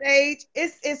a certain age?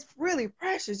 It's really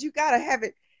precious. You gotta have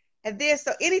it. And then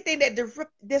so anything that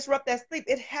disrupt that sleep,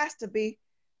 it has to be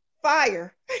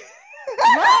fire.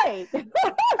 Right.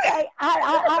 Like,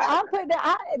 I'm putting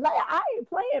that. I ain't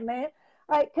playing, man.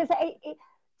 Like, because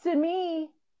to me,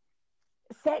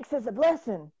 sex is a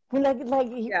blessing.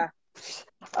 Yeah.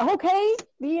 Okay,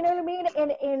 you know what I mean?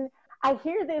 And I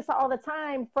hear this all the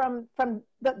time from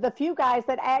the few guys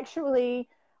that actually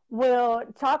will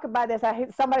talk about this.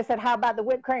 Somebody said, "How about the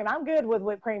whipped cream?" I'm good with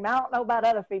whipped cream. I don't know about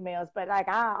other females, but like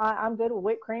I'm good with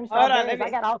whipped cream, Hold on, strawberries. I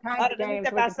got all kinds of let me games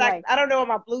step we can outside. play. I don't know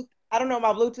what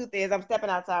my Bluetooth is. I'm stepping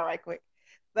outside right quick.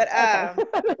 But Okay.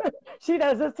 She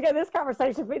knows this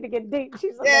conversation for to get deep.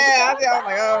 She's like, "Let me go yeah, I was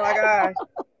like, oh my outside."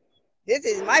 gosh, this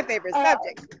is my favorite uh,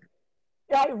 subject.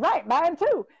 right, mine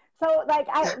too. So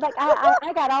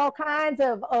I got all kinds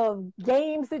of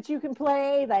games that you can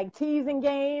play, like teasing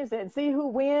games and see who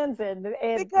wins and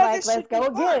Because like it let's should be go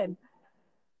fun. again.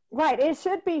 Right, it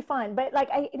should be fun, but like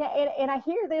and I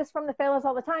hear this from the fellas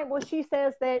all the time. Well, she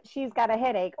says that she's got a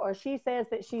headache, or she says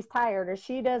that she's tired, or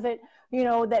she doesn't,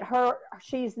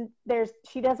 that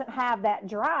she doesn't have that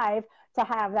drive to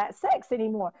have that sex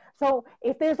anymore. So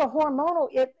if there's a hormonal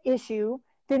issue,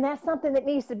 then that's something that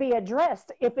needs to be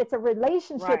addressed. If it's a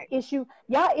relationship Right. issue,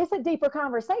 yeah, it's a deeper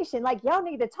conversation. Like, y'all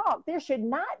need to talk. There should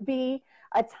not be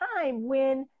a time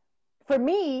when, for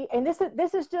me, and this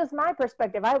is just my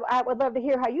perspective. I would love to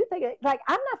hear how you think it. Like,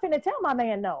 I'm not finna tell my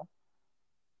man no.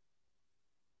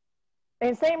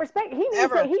 In same respect,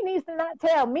 Ever. he needs to not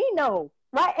tell me no.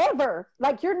 Right, ever.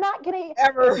 Like, you're not gonna, if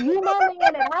Ever. you my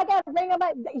man and I gotta bring him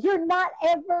up, you're not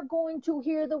ever going to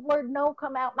hear the word no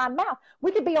come out my mouth.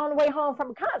 We could be on the way home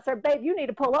from a concert, babe. You need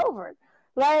to pull over.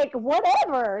 Like,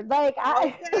 whatever. Like,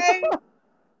 Okay.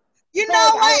 You know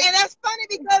like what? And that's funny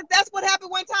because that's what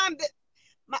happened one time.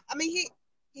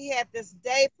 He had this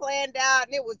day planned out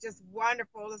and it was just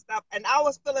wonderful and stuff. And I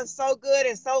was feeling so good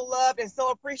and so loved and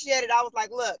so appreciated. I was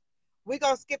like, look, we're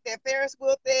going to skip that Ferris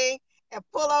wheel thing and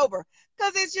pull over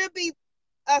because it should be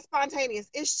spontaneous.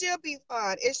 It should be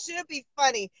fun. It should be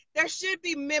funny. There should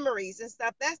be memories and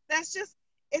stuff. That's just,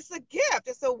 it's a gift.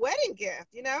 It's a wedding gift,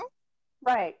 you know?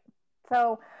 right.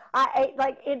 So I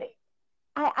like it.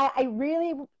 I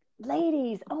really,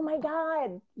 ladies, oh my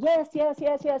God. Yes, yes,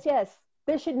 yes, yes, yes.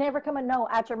 There should never come a no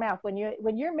out your mouth when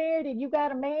you're married and you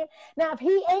got a man. Now, if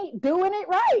he ain't doing it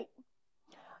right,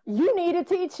 you need to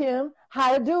teach him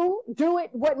how to do it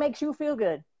what makes you feel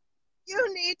good.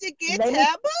 You need to get Let me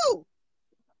taboo.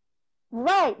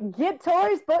 right. Get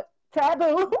Tori's book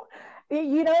taboo.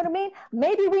 You know what I mean?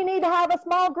 Maybe we need to have a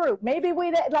small group. Maybe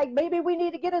we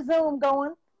need to get a Zoom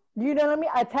going. You know what I mean?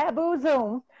 A taboo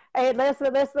Zoom. And let's get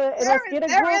a There group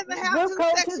is a group how-to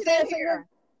coaching section in session. here.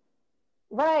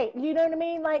 Right. You know what I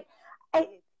mean? Like,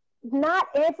 not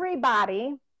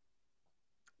everybody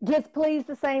gets pleased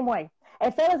the same way.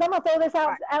 And fellas, I'm gonna throw this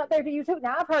Right. out there to you too.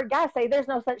 Now, I've heard guys say there's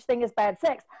no such thing as bad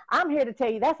sex. I'm here to tell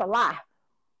you that's a lie.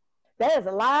 That is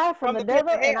a lie from From the the pit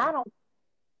devil, of and hell. I don't.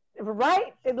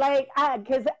 Right? Like,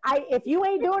 because if you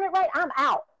ain't doing it right, I'm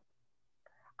out.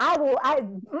 I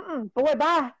will. Boy,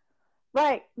 bye.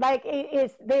 Right. Like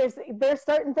it's there's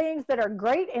certain things that are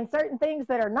great and certain things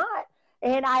that are not.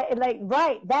 And I like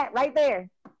right that right there.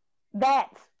 That.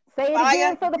 Say it Fire.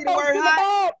 again You for the see the folks word in the hot?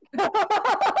 back.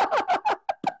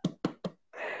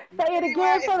 You Say it see the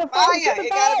word? again for It's the folks in fire. the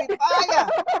It gotta be fire.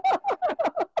 back.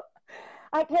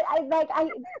 I can't.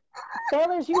 I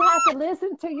fellas, you have to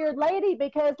listen to your lady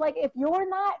because like if you're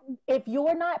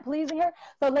not pleasing her.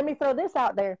 So let me throw this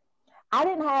out there. I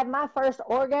didn't have my first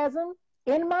orgasm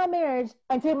in my marriage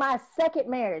until my second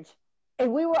marriage,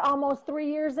 and we were almost 3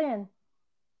 years in.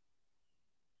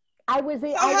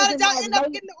 So I how was did in y'all my end up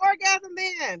late getting the orgasm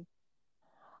then?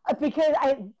 because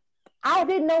I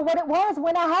didn't know what it was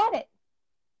when I had it.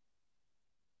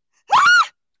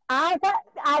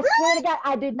 I swear to Really? God,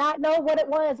 I did not know what it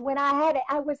was when I had it.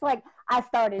 I was like, I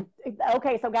started.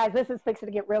 Okay, so guys, this is fixing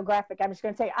to get real graphic. I'm just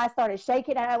going to tell you, I started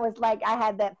shaking, and I was like, I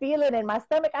had that feeling in my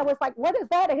stomach. I was like, what is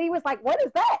that? And he was like, what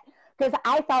is that? Because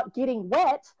I thought getting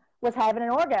wet was having an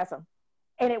orgasm,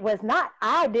 and it was not.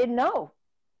 I didn't know.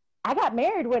 I got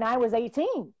married when I was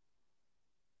 18.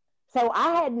 So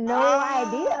I had no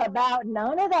idea Oh, about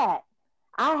none of that.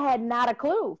 I had not a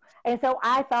clue. And so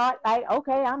I thought,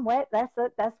 okay, I'm wet. That's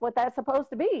what that's supposed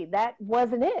to be. That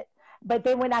wasn't it. But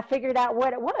then when I figured out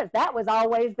what it was, that was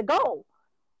always the goal.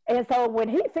 And so when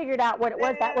he figured out what it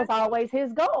was, that was man. always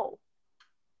his goal.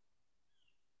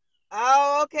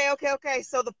 Oh, okay, okay, okay.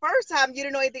 So the first time you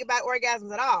didn't know anything about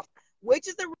orgasms at all, which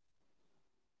is the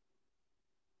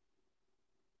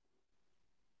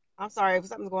I'm sorry if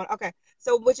something's going. Okay,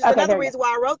 so which is Okay, another there you reason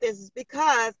why I wrote this is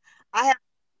because I had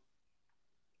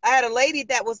I had a lady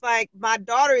that was like, my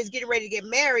daughter is getting ready to get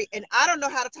married, and I don't know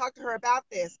how to talk to her about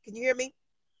this. Can you hear me?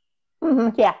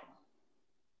 go. Yeah,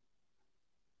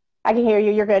 I can hear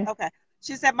you. You're good. Okay.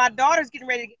 She said my daughter's getting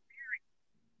ready to get,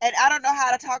 and I don't know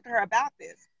how to talk to her about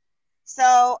this.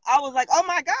 So I was like, oh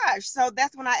my gosh. So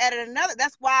that's when I added another.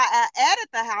 That's why I added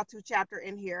the how-to chapter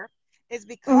in here, is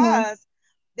Mm-hmm. because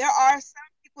there are some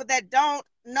people that don't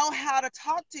know how to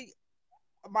talk to you.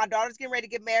 My daughter's getting ready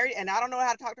to get married, and I don't know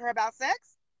how to talk to her about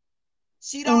sex.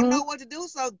 She don't Mm-hmm. know what to do,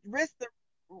 so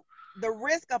the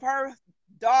risk of her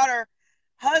daughter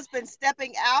husband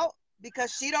stepping out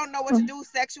because she don't know what to Mm-hmm. do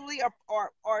sexually,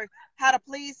 or how to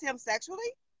please him sexually.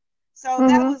 So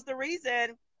that Mm-hmm. was the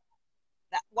reason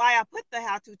why I put the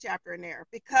how-to chapter in there,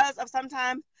 because of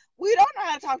sometimes we don't know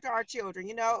how to talk to our children,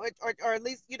 or at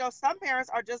least, some parents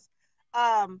are just,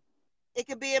 um, it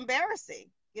can be embarrassing.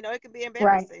 It can be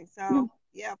Right. embarrassing. So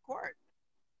yeah, of course.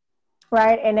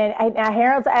 Right. And then now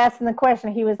Harold's asking the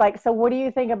question. He was like, so what do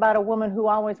you think about a woman who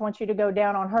always wants you to go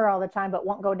down on her all the time, but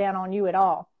won't go down on you at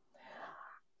all?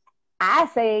 I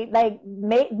say, like,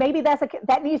 maybe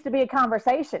that needs to be a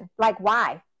conversation. Like,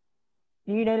 why?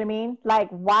 You know what I mean? Like,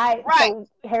 why? Right. So,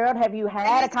 Harold, have you It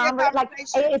had a needs to be a conversation? Like,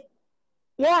 conversation.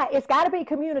 yeah, it's got to be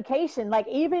communication. Like,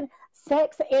 even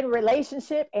sex in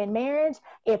relationship and marriage,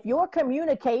 if your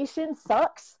communication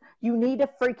sucks, you need to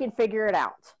freaking figure it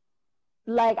out.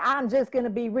 Like, I'm just going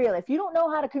to be real. If you don't know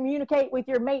how to communicate with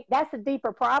your mate, that's a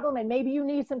deeper problem, and maybe you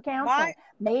need some My counseling.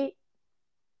 Mate,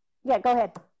 yeah, go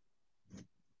ahead.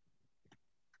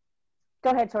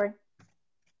 Go ahead, Tori.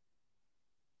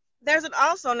 There's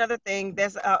also another thing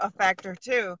that's a factor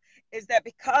too, is that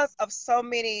because of so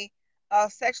many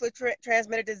sexually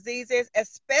transmitted diseases,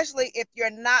 especially if you're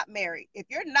not married. If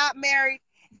you're not married,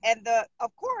 and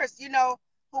of course,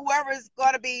 whoever's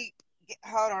going to be,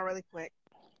 hold on really quick,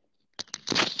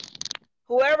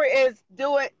 whoever is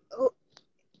doing,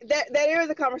 that is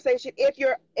a conversation. If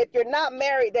you're not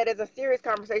married, that is a serious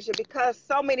conversation, because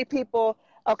so many people.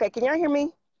 Okay, can y'all hear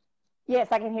me? Yes,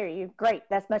 I can hear you. Great.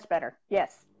 That's much better.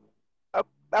 Yes. Oh,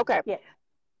 okay. Yeah.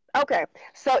 Okay,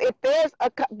 so if there's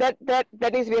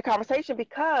that needs to be a conversation,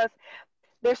 because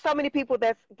there's so many people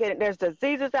that's getting, there's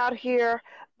diseases out here.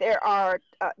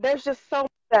 There's just so many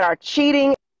that are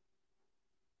cheating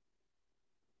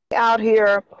out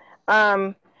here.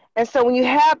 Um, and so when you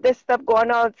have this stuff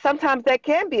going on, sometimes that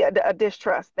can be a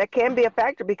distrust. That can be a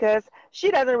factor, because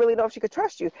she doesn't really know if she could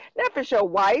trust you. Now, if it's your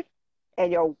wife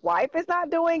and your wife is not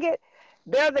doing it,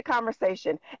 there's a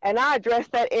conversation. And I address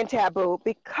that in Taboo,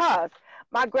 because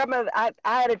my grandmother, I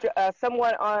had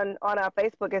someone on our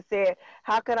Facebook and said,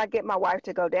 how can I get my wife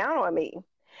to go down on me?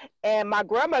 And my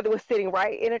grandmother was sitting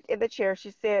right in the chair.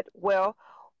 She said, well,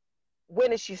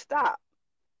 when did she stop?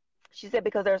 She said,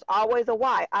 because there's always a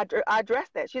why. I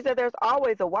addressed that. She said, there's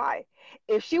always a why.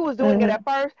 If she was doing it Mm-hmm. at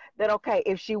first, then okay.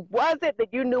 If she wasn't, then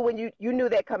you knew, when you knew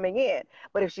that coming in.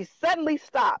 But if she suddenly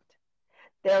stopped,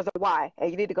 there's a why.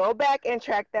 And you need to go back and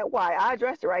track that why. I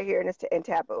addressed it right here in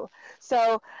Taboo.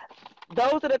 So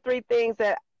those are the three things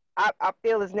that I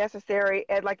feel is necessary,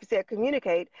 and like you said,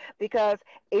 communicate, because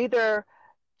either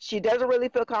she doesn't really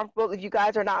feel comfortable. If you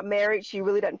guys are not married, she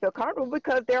really doesn't feel comfortable,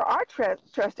 because there are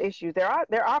trust issues. There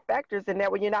are factors in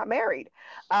there when you're not married.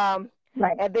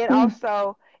 Right. And then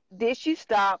also, did she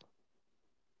stop,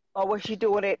 or was she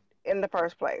doing it in the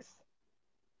first place?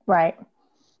 Right.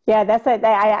 Yeah, that's it.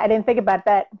 I didn't think about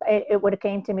that. It would have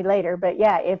came to me later, but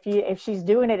yeah, if she's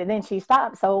doing it and then she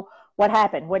stopped, so what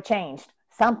happened? What changed?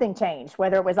 Something changed,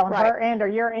 whether it was on Right. her end or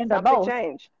your end or Something both.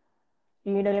 changed.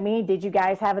 You know what I mean? Did you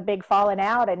guys have a big falling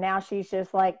out, and now she's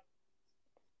just like,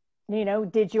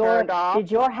 Turned off.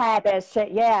 did your habits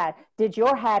yeah, did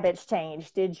your habits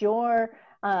change? Did your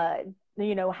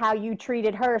how you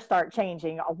treated her start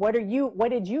changing? What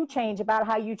did you change about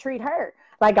how you treat her?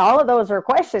 Like, all of those are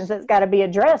questions that's got to be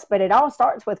addressed, but it all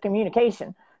starts with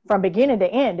communication from beginning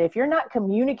to end. If you're not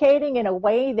communicating in a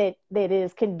way that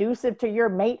is conducive to your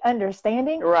mate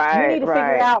understanding, you Right, need to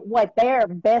figure right, out what their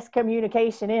best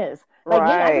communication is. Like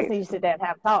me, I just right, need to sit down and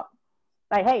have a talk.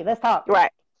 Like, hey, let's talk.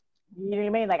 right, You know what I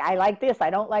mean? Like, I like this, I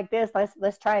don't like this.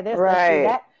 Let's try this. Let's do right.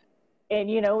 that. And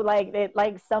like it,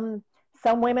 like some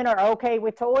women are okay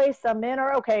with toys, some men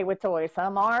are okay with toys,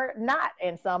 some are not,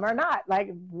 and some are not. Like,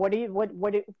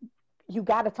 you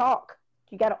got to talk.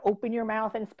 You got to open your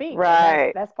mouth and speak, and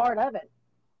Right. that's part of it.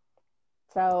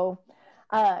 So,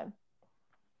 uh,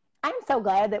 I'm so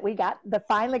glad that we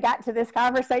finally got to this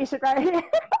conversation right here.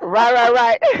 Right,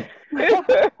 right, All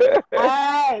right.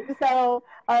 right, so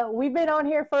we've been on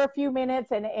here for a few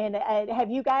minutes, and have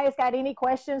you guys got any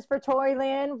questions for Tori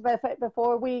Lynn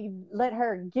before we let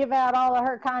her give out all of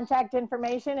her contact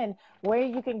information, and where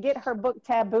you can get her book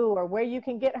Taboo, or where you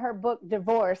can get her book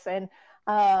Divorce? And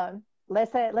uh,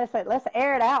 let's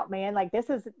air it out, man. Like, this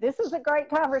is a great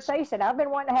conversation. I've been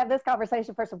wanting to have this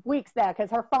conversation for some weeks now, because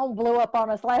her phone blew up on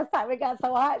us last time. It got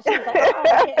so hot. She was like, "Oh,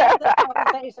 we can't have this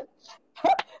conversation."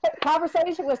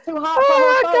 Conversation was too hot for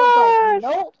her phone. It's like, Oh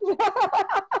nope.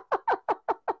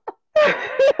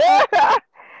 Uh, my gosh.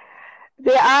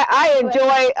 Yeah, I but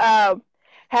enjoy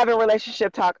having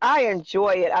relationship talk. I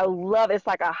enjoy it. I love it. It's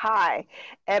like a high.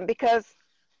 And because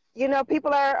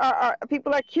people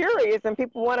are curious, and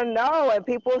people want to know, and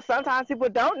sometimes people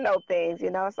don't know things,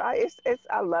 so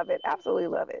I love it. Absolutely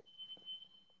love it.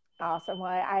 awesome.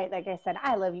 Well, like I said,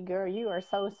 I love you, girl. You are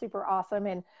so super awesome,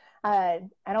 and I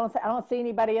don't see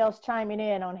anybody else chiming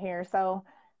in on here, so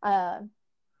uh,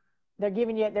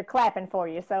 they're clapping for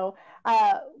you. So,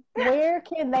 where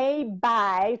can they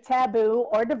buy Taboo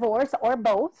or Divorce or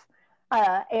both?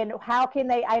 And how can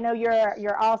they? I know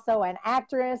you're also an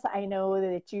actress. I know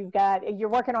that you're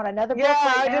working on another Yeah, book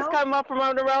right I just now. come up from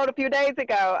on the road a few days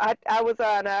ago. I was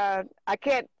on I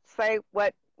can't say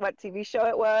what TV show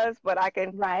it was, but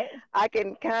Right, I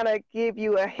can kind of give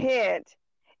you a hint.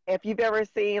 If you've ever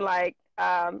seen, like,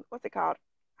 what's it called?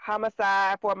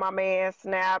 Homicide for My Man,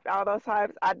 Snapped, all those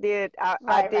types. I right, did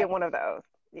right. one of those.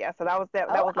 Yeah, so that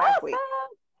Oh, was last week.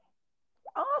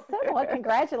 awesome. Awesome. Well,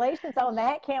 congratulations on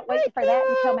that. Can't wait Thank for that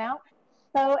to come you. out.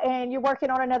 So, and you're working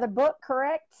on another book,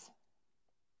 correct?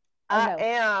 Or I no?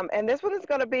 am, and this one is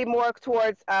going to be more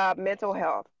towards mental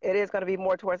health. It is going to be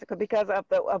more towards it because of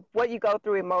what you go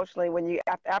through emotionally when you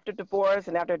after divorce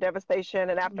and after devastation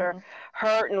and after Mhm.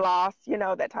 hurt and loss,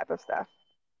 that type of stuff.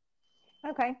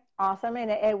 Okay. Awesome.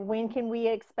 And when can we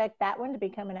expect that one to be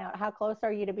coming out? How close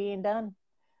are you to being done?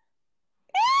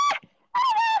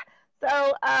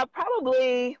 So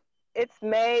probably it's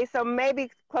May, so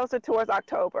maybe closer towards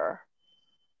October.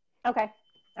 Okay.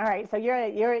 All right. So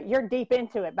you're deep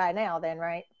into it by now then,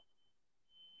 right?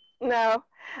 No,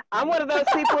 I'm one of those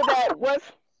people that was.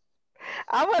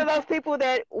 I'm one of those people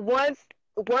that once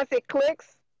it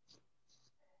clicks,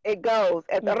 it goes.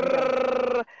 You can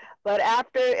go. But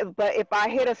if I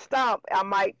hit a stump, I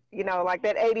might, like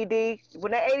that ADD.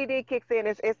 When that ADD kicks in,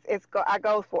 I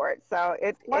go for it. So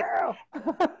it Squirrel.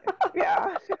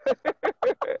 yeah.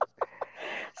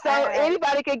 All So right.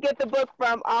 anybody can get the book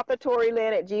from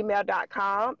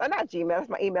authortorylyn@gmail.com. Not Gmail, that's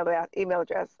my email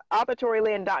address.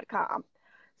 authortorylyn.com.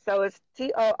 So it's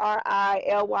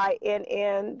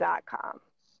TORILYNN.com.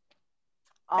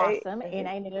 Hey, Awesome. And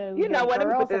I know you know your what? Let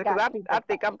me put girls this, have because got I super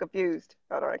think I'm confused.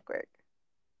 Hold on, quick.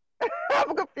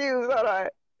 I'm confused. Hold on.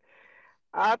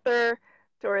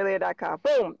 authortorylyn.com.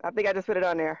 Boom. I think I just put it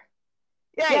on there.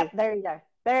 Yep, Yay. there you go.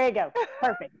 There you go.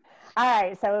 Perfect. All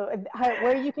right, so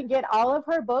where you can get all of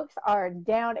her books are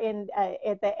down in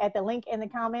at the link in the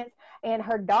comments, and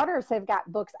her daughters have got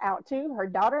books out too. Her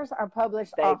daughters are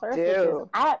published They authors, which is do.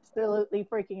 absolutely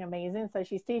freaking amazing. So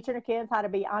she's teaching her kids how to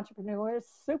be entrepreneurs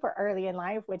super early in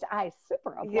life, which I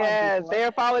super applaud you Yes, for.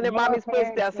 they're following their More mommy's parents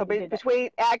footsteps. So need to do that. between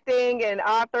acting and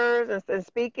authors and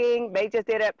speaking, they just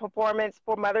did a performance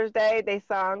for Mother's Day. They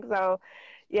sung. So,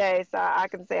 yes, I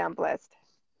can say I'm blessed.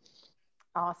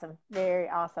 Awesome, very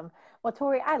awesome. Well,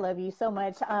 Tori, I love you so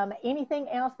much. Anything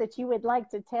else that you would like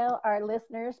to tell our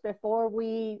listeners before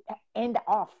we end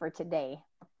off for today?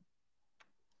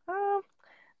 Um,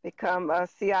 Become a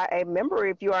CIA member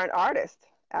if you are an artist.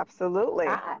 Absolutely.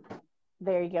 I,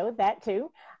 there you go. That too.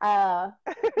 Uh,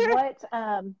 what?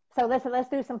 So let's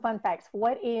do some fun facts.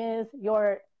 What is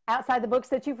your outside the books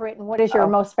that you've written? What is your Oh,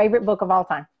 most favorite book of all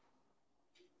time?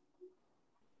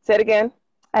 say it again.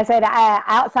 I said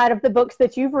outside of the books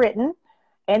that you've written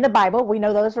and the Bible. We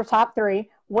know those are top three.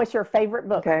 What's your favorite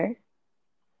book? Okay.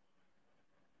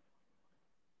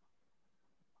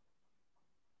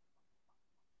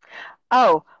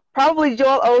 Oh, probably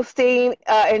Joel Osteen.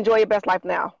 Enjoy your best life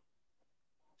now.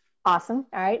 Awesome.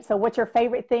 All right. So what's your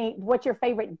favorite thing? What's your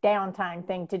favorite downtime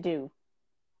thing to do?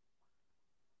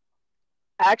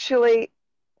 Actually,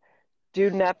 do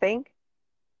nothing.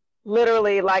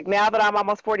 Literally, like now that I'm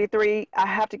almost 43, I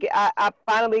have to get. I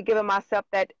finally given myself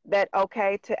that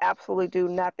okay to absolutely do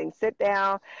nothing. Sit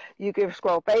down. You can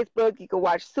scroll Facebook. You can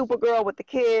watch Supergirl with the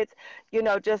kids.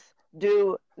 Just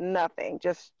do nothing.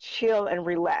 Just chill and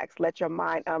relax. Let your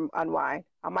mind unwind.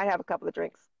 I might have a couple of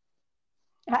drinks.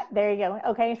 There you go.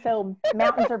 Okay. So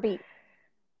mountains or beach?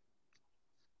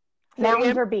 Say it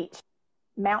Mountains again. or beach?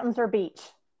 Mountains or beach?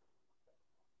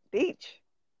 Beach.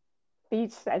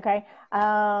 Beach. Okay.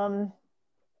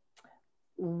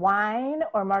 Wine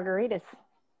or margaritas?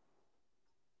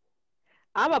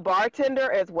 I'm a bartender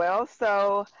as well,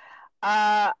 so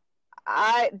uh,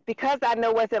 because I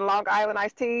know what's in Long Island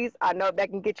iced teas, I know that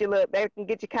can get you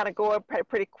kind of going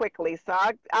pretty quickly. So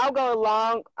I'll go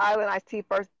Long Island iced tea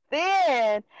first,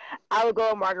 then I will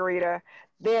go a margarita,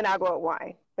 then I'll go with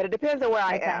wine. But it depends on where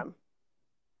I Okay. am.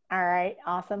 All right.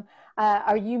 Awesome.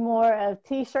 Are you more of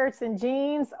t-shirts and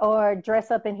jeans or dress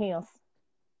up in heels?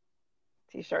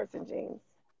 T-shirts and jeans.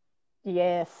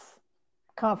 Yes.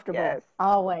 Comfortable. Yes.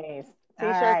 Always. All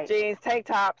T-shirts, right. jeans, tank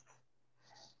tops.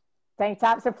 Tank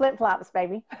tops or flip flops,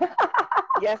 baby.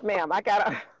 Yes, ma'am. I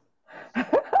got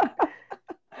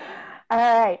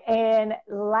All right. And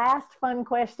last fun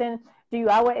question. Do you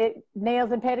always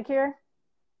nails and pedicure?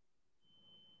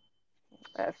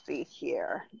 let's see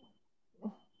here.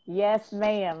 Yes,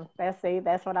 ma'am.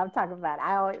 That's what I'm talking about.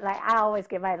 I always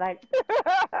get my like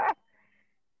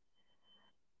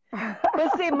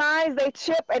But see, mines they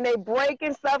chip and they break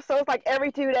and stuff. So it's like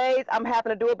every 2 days I'm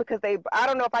having to do it because I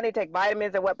don't know if I need to take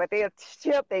vitamins or what, but they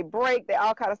chip, they break, they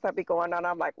all kind of stuff be going on.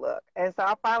 I'm like, look. And so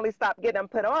I finally stopped getting them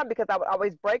put on because I would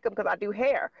always break them because I do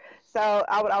hair. So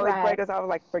I would always break right. them. So I was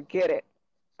like, forget it.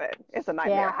 But it's a Yeah,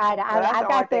 nightmare. So that's I the only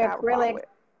got the thing I have a problem acrylics. with.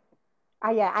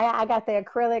 I got the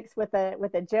acrylics with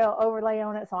the gel overlay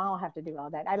on it, so I don't have to do all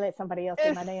that. I let somebody else do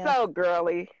It's my nails. so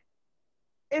girly.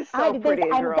 It's I so did this. pretty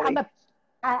and I'm girly. a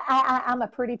I'm a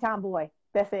pretty tomboy.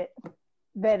 That's it.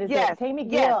 That is it. Yes, Tammy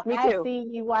yes, Gill, me I too. see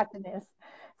you watching this.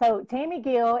 So Tammy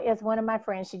Gill is one of my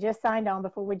friends. She just signed on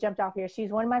before we jumped off here.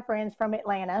 She's one of my friends from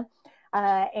Atlanta,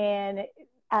 and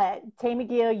Tammy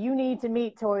Gill, you need to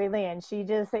meet Tori Lynn. She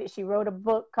wrote a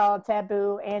book called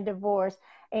Taboo and Divorce,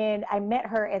 and I met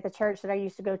her at the church that I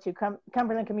used to go to,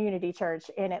 Cumberland Community Church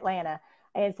in Atlanta.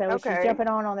 And so she's Okay. jumping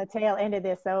on the tail end of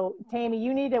this. So Tammy,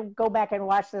 you need to go back and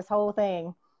watch this whole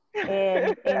thing,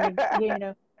 and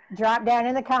drop down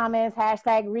in the comments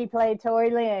hashtag replay Tori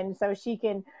Lynn so you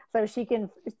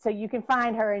can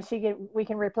find her and we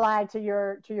can reply to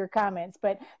your comments.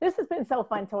 But this has been so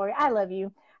fun, Tori. I love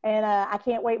you. And I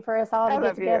can't wait for us all I to get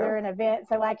love together you. in an event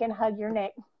so I can hug your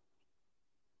neck.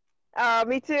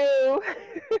 Me too.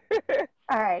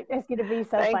 All right. It's going to be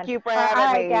so Thank fun. you for Well, all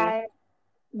having right, me. guys.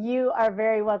 You are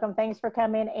very welcome. Thanks for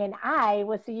coming. And I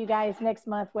will see you guys next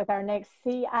month with our next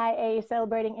CIA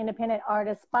Celebrating Independent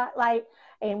Artist Spotlight.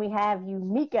 And we have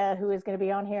Umika, who is going to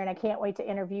be on here. And I can't wait to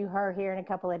interview her here in a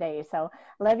couple of days. So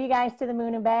love you guys to the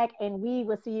moon and back. And we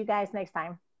will see you guys next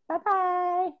time.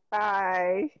 Bye-bye.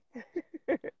 Bye.